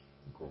moment.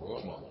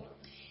 Grow-up moment.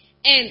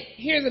 And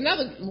here's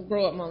another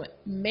grow-up moment.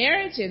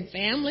 Marriage and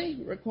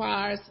family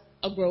requires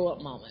a grow-up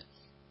moment.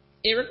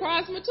 It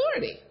requires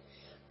maturity.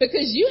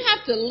 Because you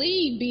have to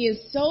leave being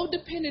so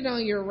dependent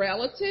on your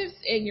relatives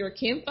and your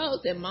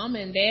kinfolks and mama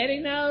and daddy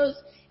knows.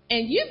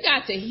 And you've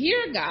got to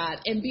hear God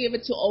and be able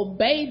to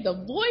obey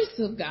the voice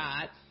of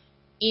God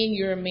in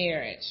your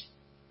marriage.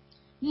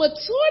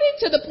 Maturity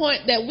to the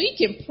point that we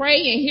can pray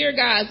and hear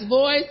God's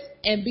voice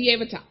and be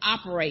able to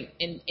operate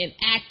and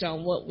act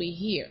on what we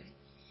hear.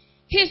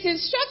 His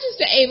instructions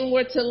to Abram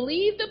were to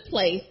leave the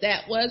place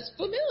that was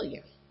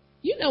familiar.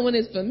 You know when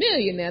it's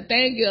familiar now,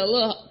 things get a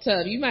little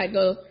tough. You might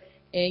go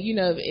and,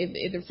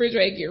 if the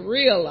refrigerator get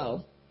real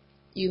low,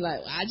 you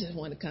like, well, I just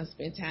want to come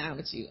spend time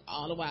with you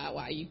all the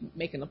while you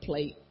making a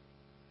plate,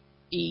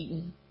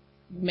 eating,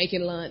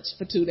 making lunch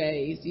for 2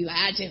 days. You like,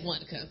 I just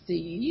want to come see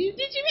you.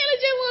 Did you really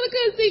just want to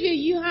come see me?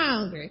 You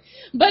hungry?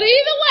 But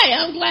either way,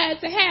 I'm glad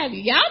to have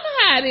you. Y'all know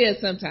how it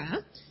is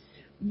sometimes.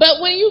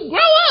 But when you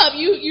grow up,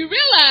 you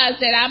realize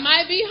that I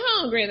might be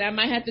hungry and I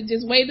might have to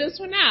just wait this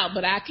one out.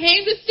 But I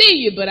came to see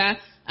you, but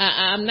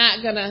I'm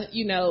not gonna,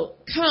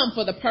 come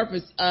for the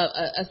purpose of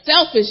a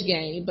selfish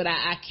gain, but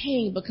I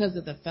came because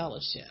of the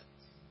fellowship.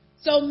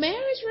 So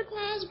marriage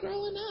requires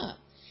growing up.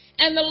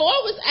 And the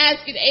Lord was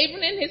asking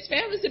Abram and his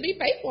family to be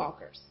faith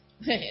walkers.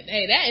 Hey,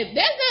 if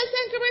that's not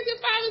 2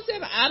 Corinthians 5 and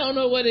 7, I don't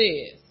know what it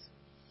is.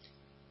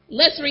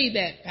 Let's read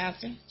that,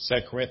 Pastor. 2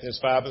 Corinthians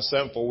 5 and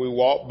 7, for we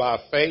walk by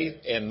faith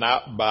and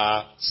not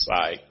by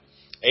sight.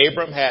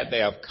 Abram had to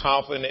have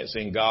confidence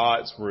in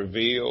God's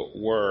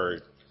revealed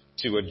word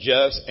to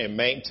adjust and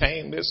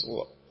maintain this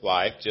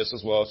life just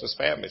as well as his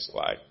family's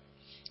life.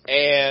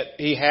 And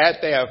he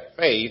had to have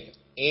faith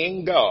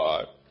in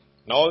God.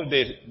 Not only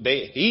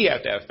did he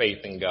have to have faith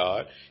in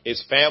God,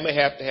 his family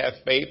had to have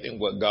faith in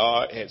what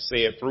God had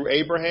said through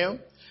Abraham.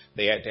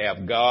 They had to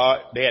have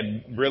God. They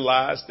had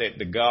realized that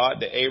the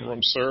God that Abram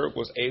served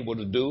was able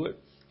to do it.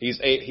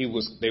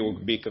 They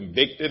would be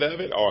convicted of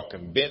it or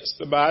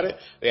convinced about it.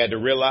 They had to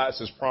realize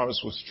his promise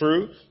was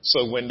true.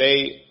 So when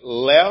they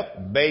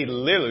left, they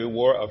literally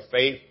were a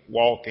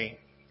faith-walking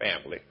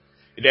family.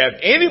 If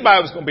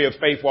anybody was going to be a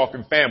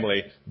faith-walking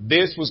family,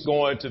 this was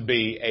going to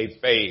be a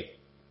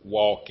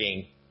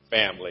faith-walking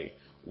family.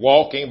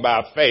 Walking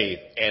by faith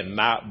and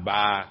not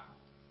by.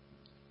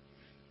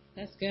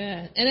 That's good.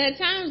 And at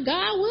times,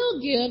 God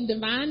will give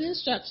divine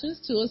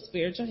instructions to a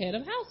spiritual head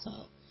of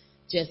household,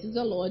 just as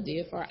the Lord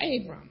did for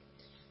Abram.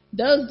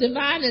 Those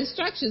divine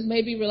instructions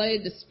may be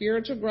related to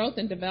spiritual growth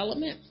and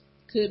development,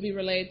 could be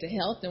related to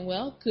health and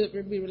wealth, could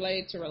be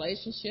related to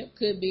relationship,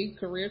 could be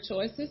career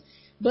choices.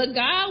 But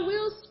God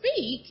will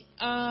speak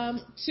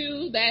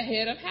to that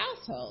head of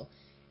household,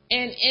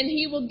 and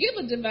he will give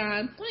a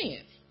divine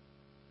plan.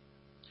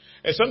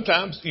 And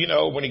sometimes,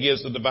 when he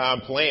gives the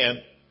divine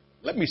plan,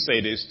 let me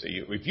say this to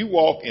you. If you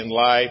walk in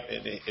life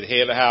and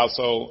head of the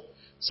household,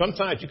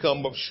 sometimes you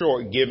come up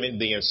short giving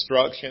the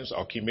instructions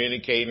or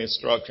communicating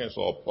instructions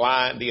or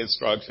applying the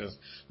instructions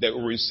that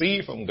we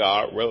receive from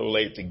God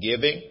related to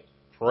giving,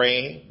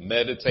 praying,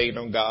 meditating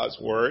on God's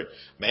word,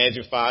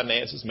 managing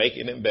finances,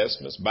 making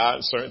investments,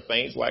 buying certain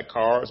things like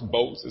cars,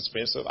 boats,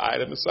 expensive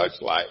items, and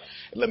such like.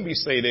 And let me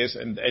say this,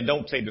 and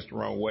don't take this the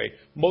wrong way.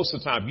 Most of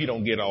the time, you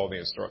don't get all the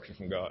instructions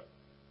from God.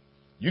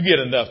 You get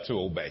enough to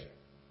obey.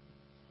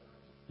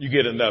 You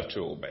get enough to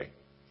obey.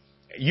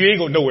 You ain't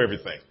going to know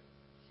everything.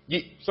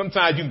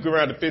 Sometimes you can go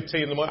around to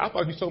 15 in the month. I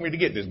thought you told me to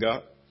get this,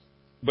 God.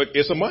 But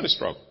it's a money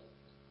struggle.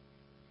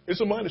 It's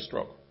a money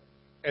struggle.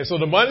 And so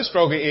the money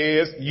struggle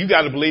is you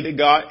got to believe that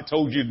God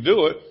told you to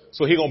do it,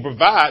 so he's going to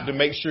provide to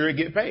make sure it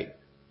get paid.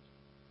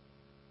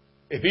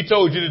 If he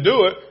told you to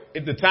do it,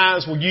 at the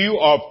times when you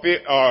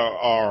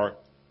are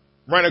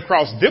running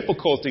across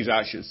difficulties,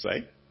 I should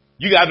say,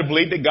 you got to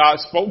believe that God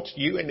spoke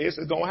to you and this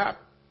is going to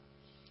happen.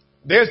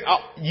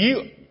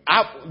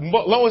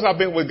 Long as I've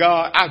been with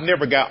God, I've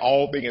never got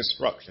all the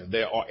instructions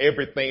there or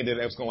everything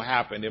that's going to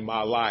happen in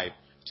my life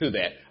to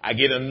that. I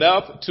get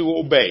enough to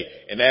obey.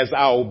 And as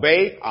I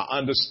obey, I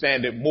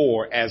understand it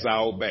more as I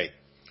obey.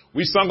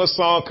 We sung a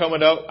song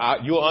coming up.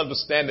 You'll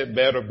understand it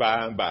better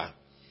by and by.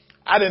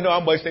 I didn't know how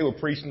much they were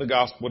preaching the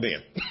gospel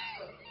then.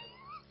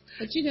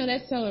 But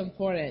that's so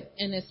important.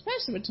 And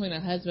especially between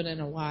a husband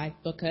and a wife,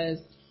 because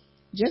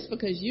just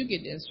because you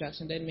get the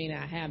instruction doesn't mean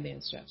I have the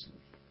instruction.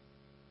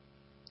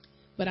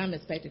 But I'm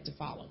expected to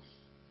follow.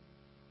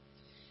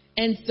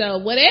 And so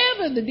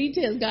whatever the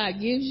details God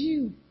gives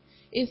you,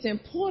 it's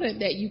important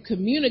that you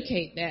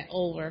communicate that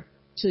over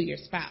to your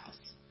spouse.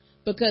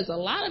 Because a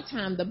lot of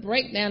times the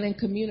breakdown in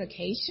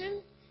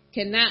communication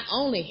can not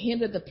only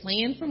hinder the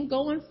plan from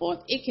going forth,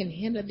 it can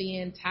hinder the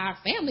entire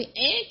family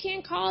and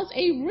can cause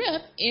a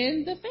rift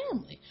in the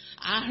family.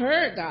 I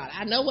heard God.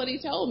 I know what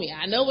he told me.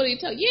 I know what he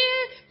told.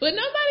 Yeah, but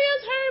nobody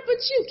else heard but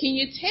you. Can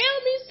you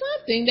tell me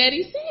something that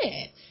he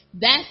said?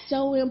 That's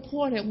so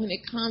important when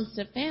it comes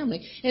to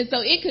family. And so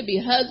it could be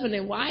husband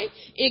and wife.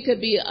 It could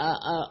be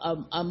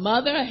a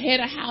mother, a head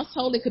of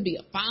household. It could be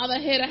a father,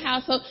 head of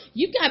household.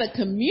 You got to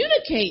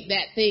communicate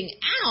that thing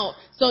out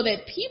so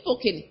that people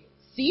can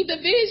see the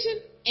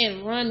vision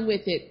and run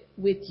with it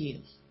with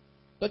you.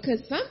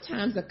 Because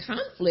sometimes the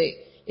conflict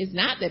is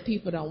not that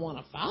people don't want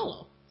to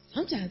follow.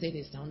 Sometimes they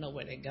just don't know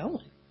where they're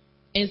going.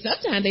 And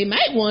sometimes they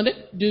might wonder,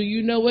 do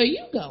you know where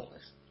you're going?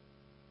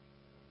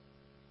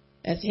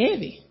 That's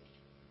heavy.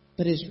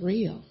 But it's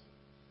real.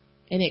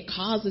 And it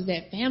causes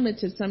that family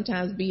to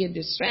sometimes be in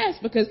distress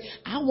because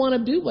I want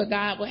to do what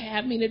God would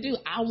have me to do.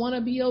 I want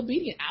to be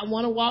obedient. I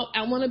want to walk.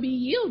 I want to be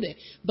yielded.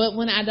 But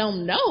when I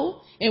don't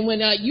know, and when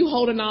you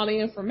holding all the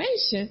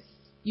information,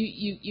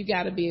 you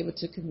got to be able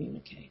to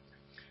communicate.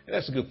 And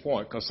that's a good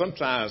point, because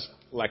sometimes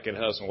like in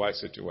husband-wife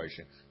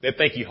situation. They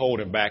think he's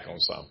holding back on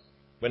something.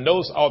 But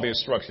those are the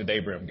instructions that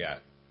Abraham got.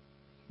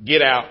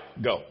 Get out,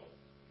 go.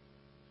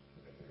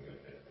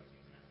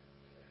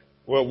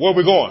 Well, where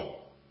we going?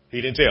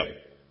 He didn't tell.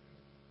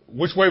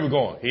 Which way we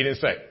going? He didn't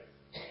say.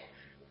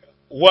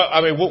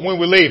 When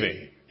we're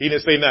leaving? He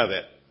didn't say none of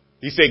that.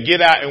 He said, get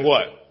out and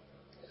what?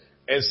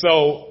 And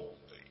so,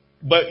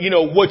 but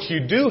what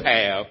you do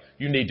have,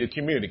 you need to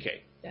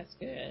communicate. That's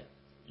good.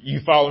 You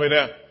follow me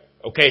there?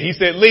 Okay, he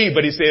said leave,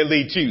 but he said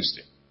leave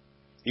Tuesday.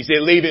 He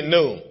said leave at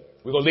noon.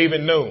 We're going to leave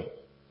at noon.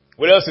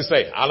 What else he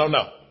say? I don't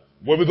know.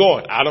 Where we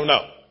going? I don't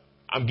know.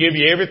 I'm giving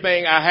you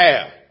everything I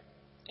have.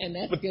 And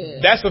that's but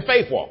good. That's a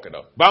faith walker,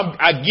 though. But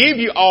I give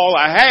you all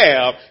I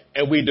have,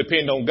 and we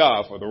depend on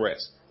God for the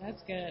rest.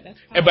 That's good.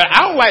 That's but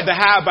I don't like to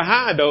hide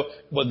behind, though,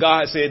 but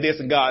God said this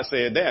and God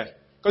said that.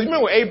 Because you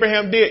remember what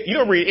Abraham did? You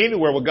don't read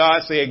anywhere where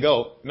God said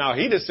go. No,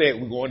 he just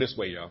said we're going this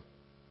way, y'all.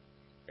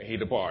 And he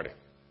departed.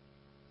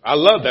 I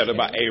love that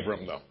about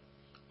Abram, though.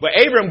 But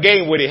Abram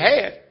gave him what he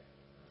had.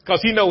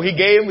 Because he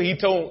gave him, he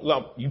told,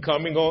 you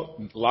coming,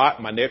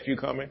 Lot, my nephew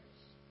coming.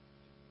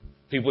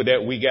 People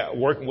that we got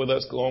working with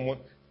us going,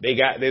 they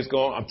got this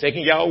going. I'm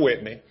taking y'all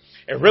with me.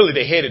 And really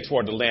they headed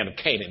toward the land of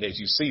Canaan, as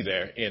you see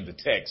there in the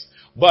text.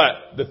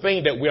 But the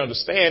thing that we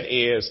understand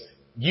is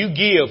you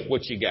give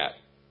what you got.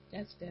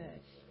 That's good.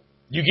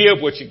 You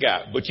give what you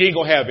got, but you ain't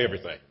going to have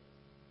everything.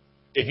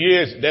 If you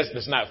is,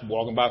 that's not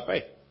walking by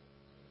faith.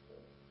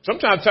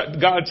 Sometimes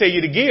God will tell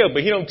you to give,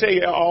 but he don't tell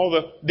you all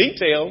the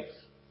details.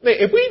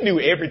 If we knew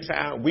every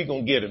time we're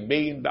going to get $1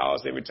 million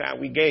every time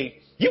we gave,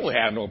 you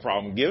wouldn't have no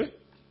problem giving.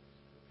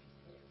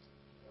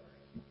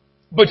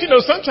 But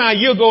sometimes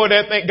you'll go to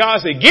that thing, God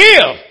said,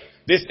 give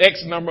this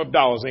X number of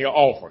dollars in your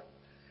offering.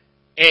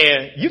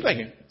 And you're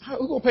thinking, how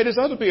are we going to pay this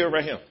other bill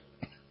right here?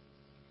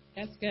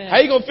 That's good. How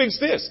you going to fix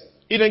this?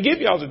 He didn't give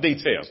you all the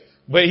details.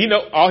 But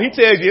all he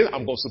tells you is,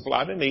 I'm going to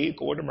supply the need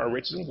according to my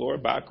riches and glory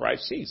by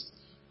Christ Jesus.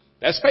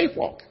 That's faith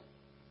walking.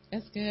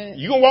 That's good.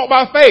 You're going to walk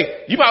by faith.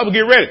 You might as well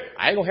get ready.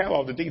 I ain't going to have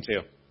all the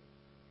detail.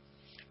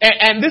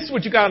 And this is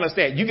what you got to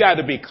understand. You got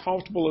to be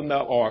comfortable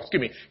enough,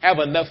 have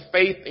enough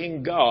faith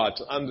in God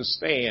to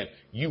understand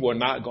you are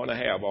not going to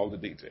have all the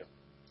detail.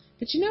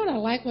 But you know what I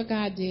like what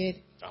God did?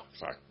 Oh,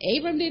 sorry.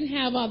 Abram didn't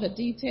have all the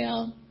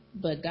detail,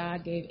 but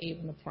God gave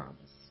Abram a promise.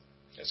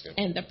 That's good.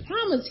 And the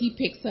promise he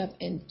picks up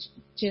in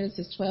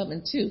Genesis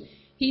 12:2.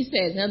 He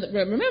says, now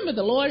remember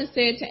the Lord has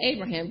said to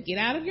Abraham, get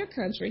out of your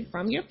country,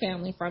 from your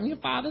family, from your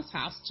father's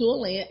house to a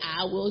land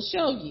I will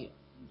show you.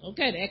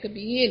 Okay, that could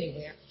be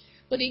anywhere.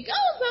 But he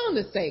goes on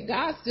to say,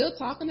 God's still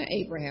talking to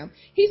Abraham.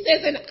 He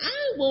says, and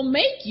I will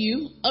make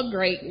you a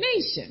great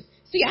nation.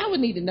 See, I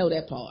would need to know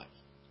that part.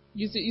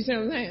 You see what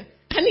I'm saying?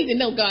 I need to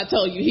know God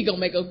told you he going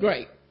to make us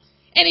great.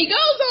 And he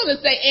goes on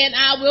to say, and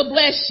I will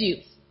bless you.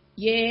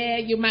 Yeah,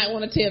 you might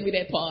want to tell me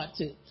that part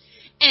too.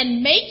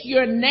 And make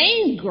your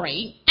name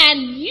great,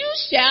 and you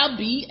shall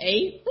be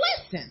a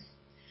blessing.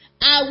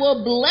 I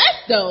will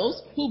bless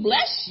those who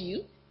bless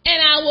you,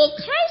 and I will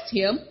curse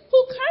him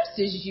who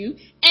curses you,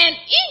 and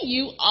in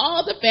you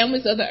all the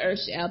families of the earth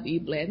shall be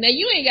blessed. Now,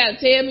 you ain't got to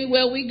tell me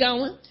where we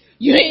going.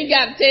 You ain't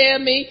got to tell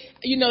me,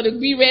 to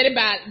be ready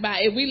by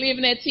if we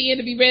leaving at 10,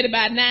 to be ready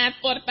by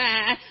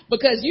 9:45,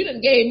 because you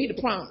done gave me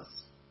the promise.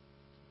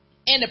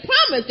 And the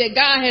promise that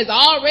God has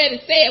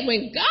already said,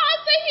 when God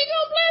say he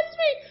gonna bless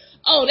me,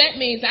 oh, that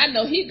means I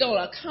know he's going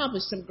to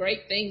accomplish some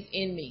great things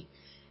in me.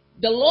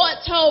 The Lord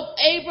told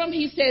Abram,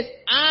 he says,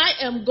 I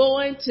am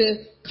going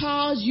to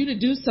cause you to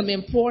do some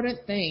important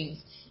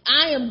things.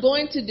 I am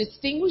going to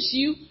distinguish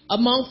you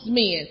amongst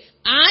men.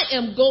 I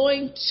am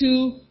going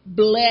to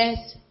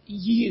bless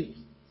you.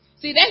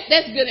 See,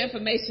 that's good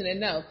information to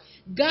know.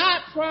 God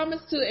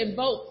promised to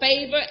invoke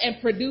favor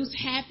and produce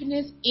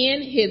happiness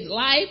in his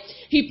life.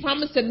 He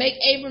promised to make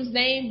Abram's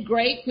name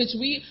great, which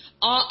we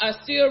all are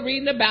still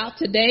reading about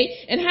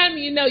today. And how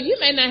many of you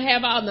may not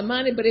have all the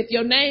money, but if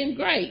your name's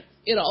great,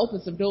 it'll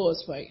open some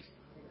doors for you.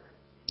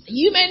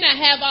 You may not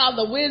have all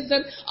the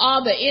wisdom,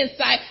 all the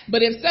insight,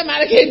 but if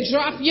somebody can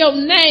drop your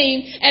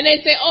name and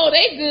they say, oh,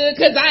 they good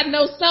because I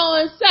know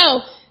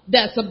so-and-so,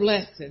 that's a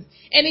blessing.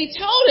 And he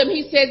told him,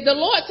 he said, the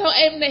Lord told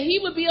Abram that he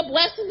would be a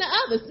blessing to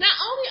others. Not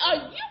only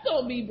are you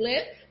going to be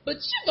blessed, but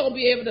you're going to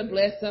be able to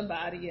bless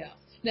somebody else.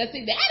 Now,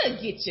 see,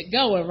 that'll get you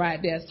going right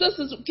there.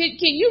 Sisters, can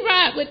you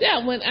ride with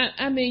that one?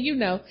 I know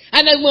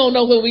we don't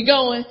know where we're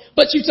going,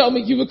 but you told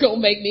me you were going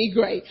to make me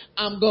great.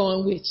 I'm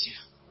going with you.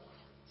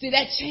 See,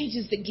 that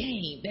changes the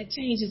game. That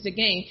changes the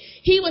game.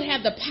 He would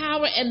have the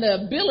power and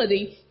the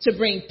ability to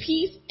bring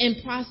peace and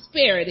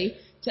prosperity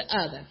to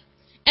others.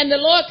 And the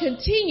Lord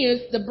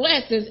continues the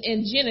blessings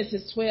in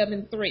Genesis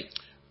 12:3.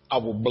 I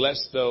will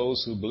bless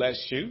those who bless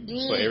you.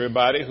 So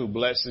everybody who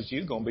blesses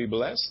you is going to be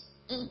blessed.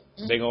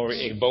 They're going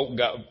to invoke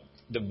God,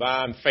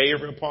 divine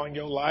favor upon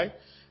your life,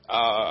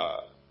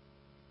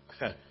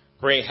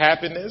 bring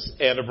happiness,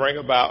 and to bring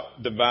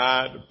about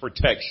divine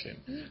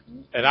protection.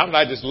 And I'm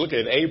not just looking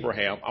at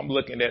Abraham. I'm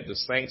looking at the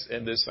saints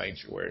in this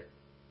sanctuary.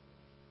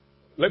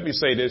 Let me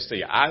say this to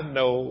you. I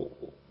know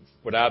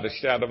without a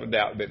shadow of a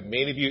doubt that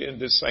many of you in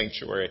this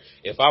sanctuary,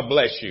 if I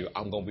bless you,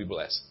 I'm going to be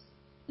blessed.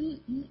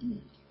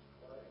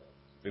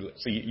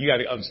 So you got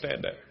to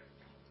understand that.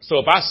 So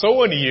if I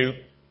sow into you,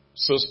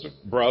 sister,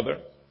 brother,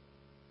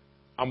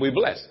 I'm going to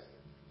be blessed.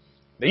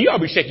 Now you ought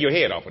to be shaking your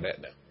head off of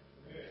that now.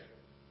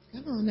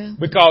 Come on now.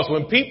 Because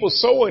when people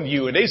sow in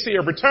you and they see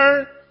a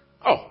return,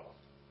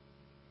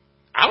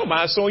 I don't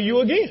mind sowing you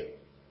again.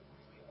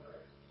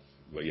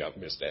 Well, y'all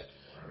missed that.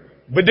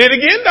 But then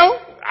again, though,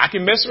 I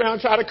can mess around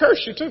and try to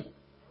curse you too.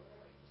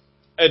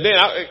 And then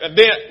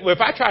if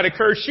I try to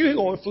curse you, he's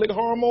going to inflict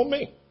harm on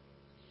me.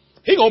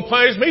 He's going to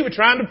punish me for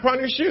trying to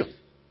punish you.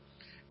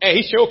 And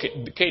he sure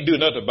can't do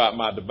nothing about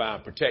my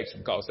divine protection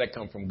because that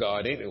comes from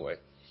God anyway.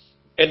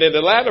 And then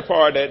the latter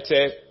part of that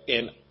text,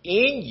 in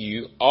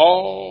you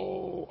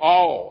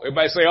all,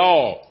 everybody say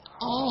all.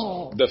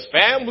 All. The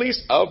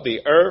families of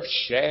the earth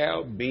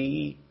shall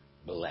be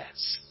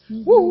blessed.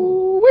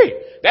 Woo-wee.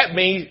 That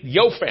means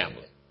your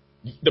family.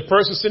 The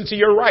person sitting to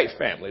your right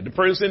family, the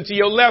person sitting to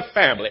your left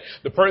family,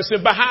 the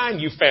person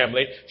behind you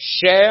family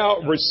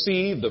shall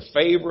receive the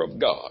favor of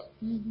God.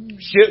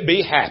 Should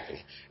be happy.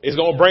 It's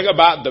going to bring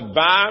about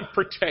divine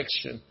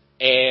protection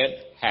and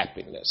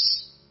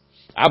happiness.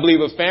 I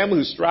believe a family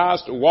who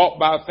strives to walk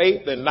by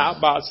faith and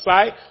not by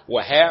sight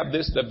will have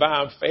this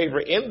divine favor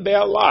in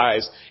their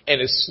lives,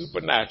 and it's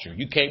supernatural.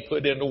 You can't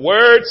put it into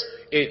words.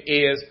 It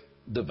is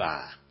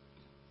divine.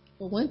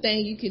 Well, one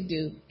thing you can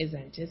do is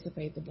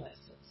anticipate the blessings.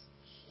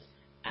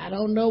 I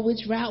don't know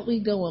which route we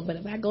going, but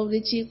if I go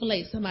to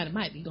Chick-fil-A, somebody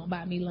might be going to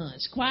buy me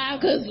lunch. Why?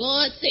 Because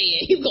Lord said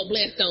he's going to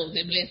bless those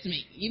that bless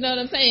me. You know what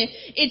I'm saying?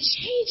 It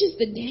changes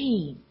the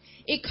game.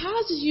 It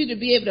causes you to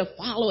be able to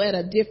follow at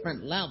a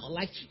different level.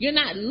 Like, you're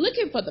not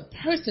looking for the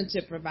person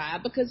to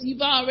provide because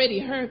you've already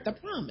heard the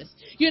promise.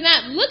 You're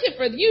not looking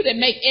for you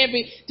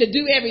to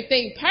do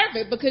everything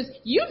perfect because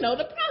you know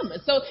the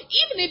promise. So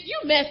even if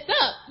you messed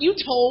up, you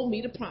told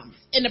me the promise.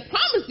 And the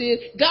promise is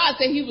God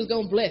said he was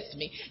going to bless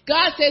me.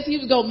 God says he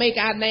was going to make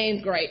our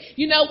name great.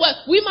 You know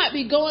what? We might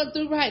be going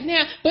through right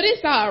now, but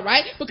it's all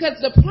right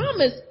because the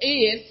promise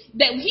is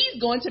that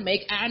he's going to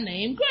make our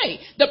name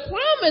great. The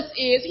promise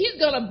is he's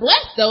going to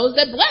bless those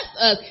that bless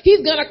us.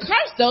 He's going to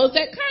curse those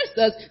that curse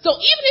us. So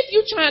even if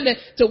you're trying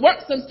to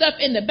work some stuff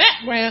in the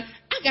background,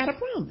 I got a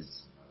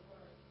promise.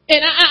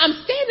 And I'm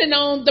standing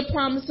on the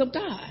promise of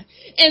God.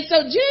 And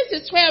so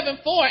Genesis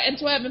 12:4 and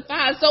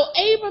 12:5. So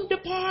Abram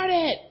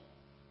departed,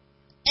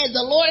 and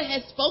the Lord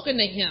had spoken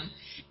to him,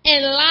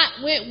 and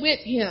Lot went with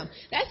him.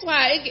 That's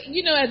why,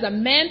 as a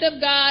man of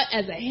God,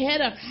 as a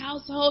head of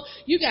household,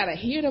 you got to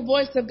hear the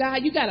voice of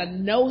God. You got to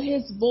know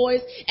his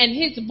voice, and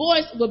his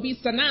voice will be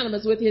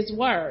synonymous with his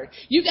word.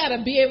 You got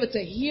to be able to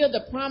hear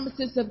the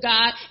promises of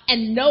God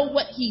and know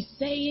what he's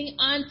saying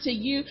unto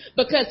you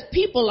because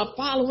people are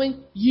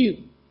following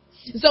you.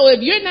 So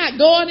if you're not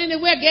going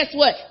anywhere, guess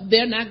what?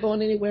 They're not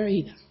going anywhere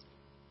either.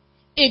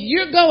 If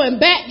you're going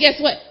back, guess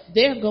what?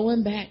 They're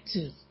going back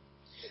too.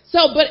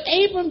 So, but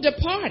Abram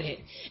departed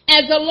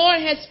as the Lord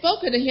had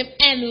spoken to him,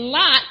 and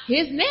Lot,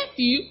 his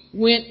nephew,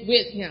 went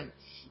with him.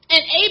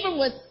 And Abram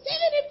was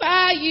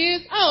 75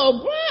 years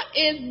old. Bruh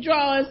is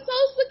drawing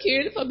Social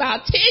Security for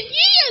about 10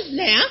 years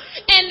now,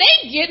 and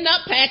they getting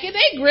up, packing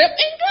their grip,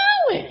 and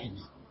going.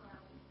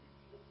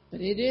 But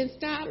it didn't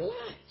stop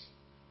Lot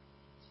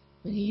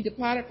when he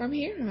departed from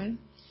Haran.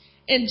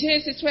 In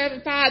Genesis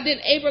 12:5, then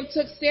Abram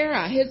took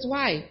Sarah, his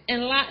wife,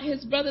 and Lot,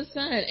 his brother's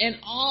son, and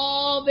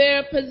all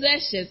their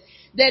possessions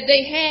that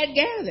they had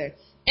gathered,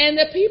 and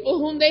the people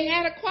whom they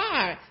had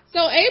acquired.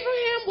 So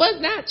Abraham was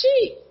not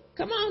cheap.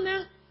 Come on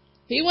now.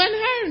 He wasn't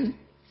hurting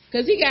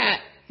because he got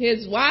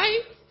his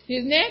wife,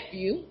 his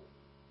nephew,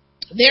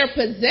 their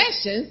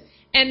possessions,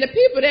 and the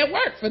people that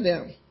worked for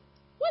them.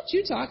 What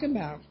you talking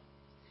about?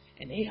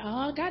 And they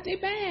all got their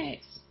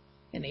bags,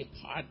 and they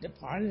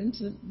departed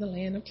into the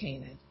land of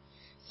Canaan.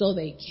 So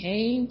they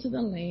came to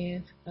the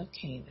land of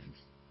Canaan.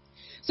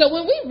 So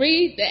when we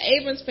read that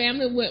Abram's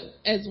family went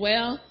as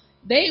well,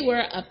 they were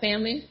a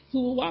family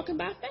who were walking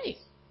by faith.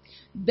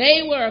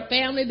 They were a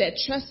family that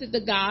trusted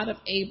the God of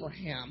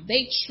Abraham.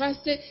 They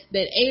trusted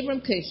that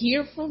Abram could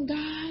hear from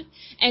God,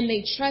 and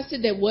they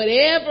trusted that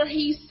whatever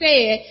he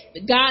said,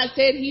 that God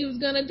said he was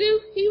going to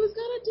do, he was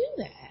going to do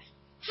that.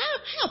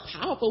 How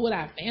powerful would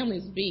our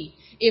families be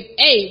if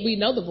A, we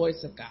know the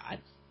voice of God,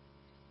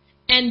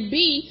 and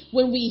B,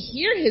 when we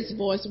hear his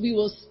voice, we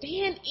will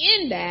stand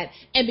in that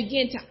and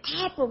begin to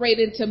operate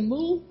and to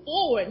move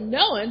forward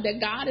knowing that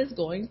God is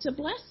going to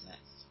bless us.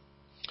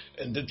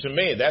 And to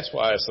me, that's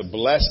why it's a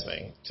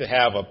blessing to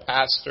have a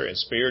pastor and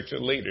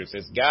spiritual leaders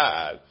as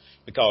God,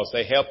 because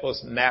they help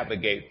us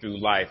navigate through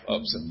life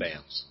ups and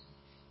downs.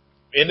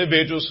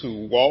 Individuals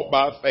who walk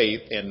by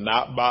faith and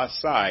not by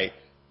sight,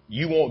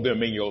 you want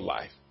them in your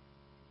life.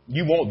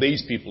 You want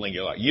these people in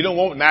your life. You don't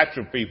want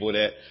natural people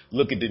that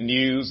look at the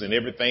news and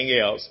everything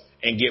else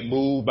and get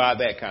moved by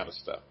that kind of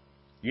stuff.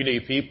 You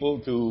need people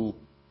to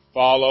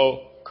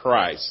follow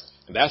Christ.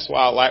 And that's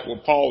why I like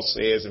what Paul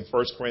says in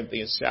 1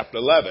 Corinthians chapter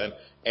 11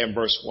 and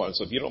verse 1.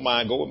 So if you don't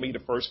mind, go with me to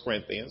 1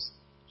 Corinthians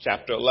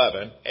chapter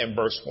 11 and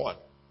verse 1.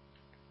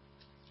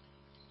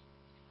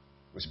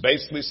 which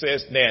basically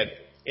says that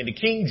in the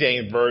King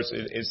James verse,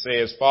 it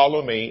says,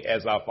 follow me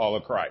as I follow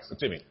Christ.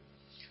 Excuse me.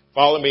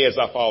 Follow me as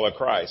I follow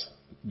Christ.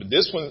 But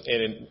this one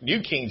in the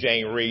New King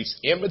James reads,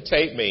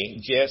 imitate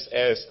me just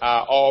as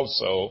I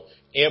also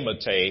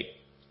imitate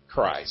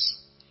Christ.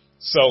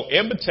 So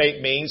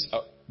imitate means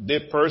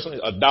this person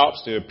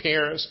adopts the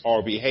appearance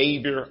or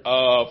behavior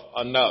of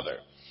another.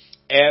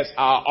 As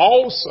I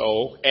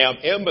also am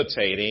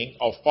imitating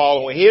or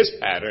following his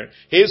pattern,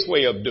 his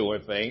way of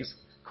doing things,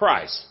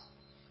 Christ.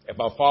 If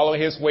I follow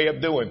his way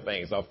of doing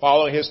things, I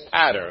follow his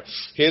pattern,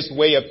 his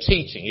way of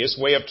teaching, his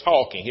way of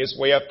talking, his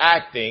way of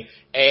acting,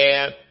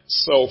 and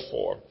so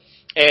forth.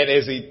 And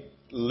as he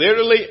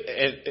literally,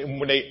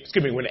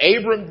 when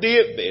Abram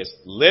did this,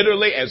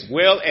 literally as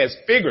well as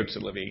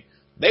figuratively,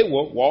 they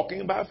were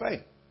walking by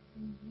faith.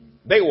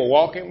 They were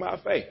walking by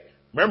faith.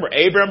 Remember,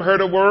 Abram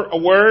heard a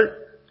word.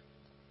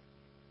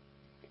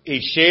 He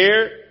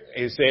shared.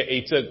 He said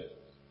he took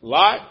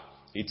Lot.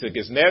 He took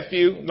his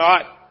nephew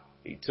Lot.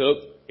 He took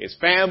his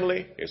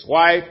family, his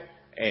wife,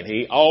 and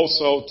he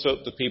also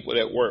took the people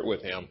that worked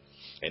with him.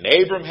 And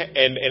Abram,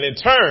 and in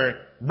turn,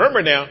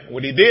 remember now,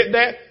 when he did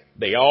that,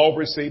 they all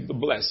received the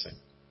blessing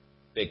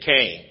that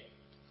came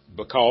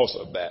because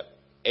of that.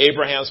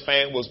 Abraham's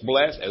family was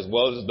blessed as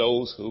well as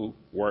those who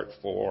worked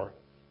for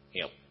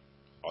him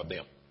or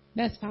them.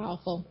 That's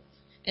powerful.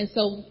 And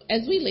so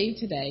as we leave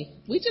today,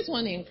 we just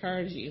want to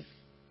encourage you.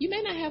 You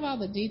may not have all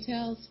the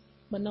details,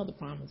 but know the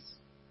promise.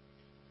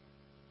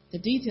 The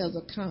details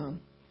will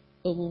come.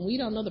 But when we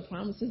don't know the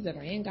promises that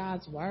are in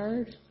God's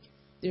word,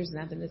 there's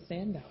nothing to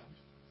stand on.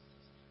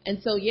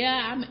 And so,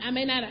 I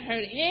may not have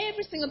heard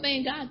every single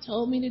thing God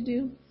told me to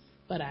do,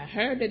 but I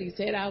heard that he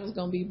said I was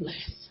going to be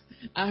blessed.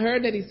 I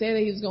heard that he said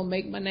that he was going to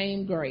make my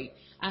name great.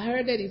 I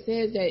heard that he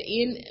says that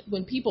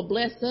when people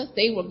bless us,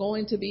 they were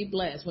going to be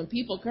blessed. When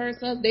people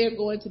curse us, they're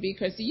going to be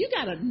cursed. So you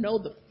got to know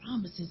the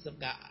promises of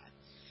God.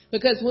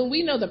 Because when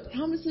we know the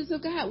promises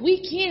of God,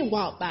 we can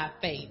walk by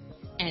faith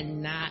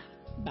and not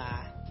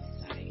by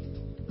sight.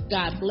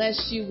 God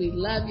bless you. We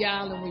love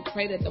y'all, and we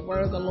pray that the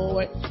word of the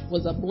Lord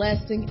was a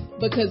blessing,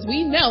 because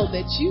we know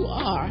that you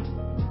are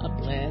a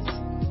blessed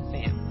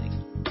family.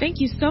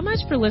 Thank you so much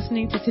for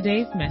listening to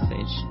today's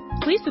message.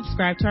 Please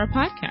subscribe to our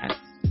podcast.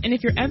 And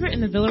if you're ever in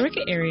the Villa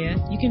Rica area,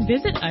 you can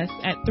visit us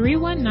at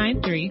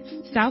 3193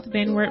 South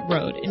Van Wert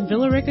Road in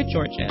Villa Rica,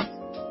 Georgia,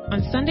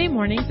 on Sunday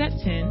mornings at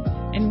 10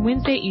 and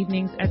Wednesday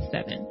evenings at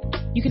 7.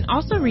 You can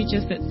also reach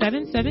us at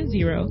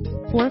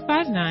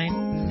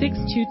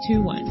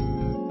 770-459-6221.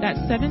 That's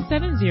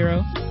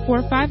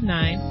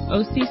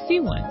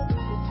 770-459-OCC1.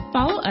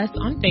 Follow us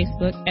on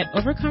Facebook at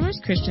Overcomers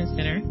Christian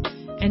Center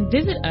and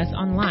visit us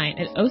online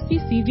at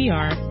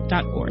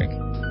OCCVR.org.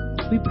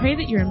 We pray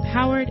that you're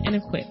empowered and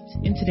equipped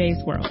in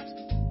today's world.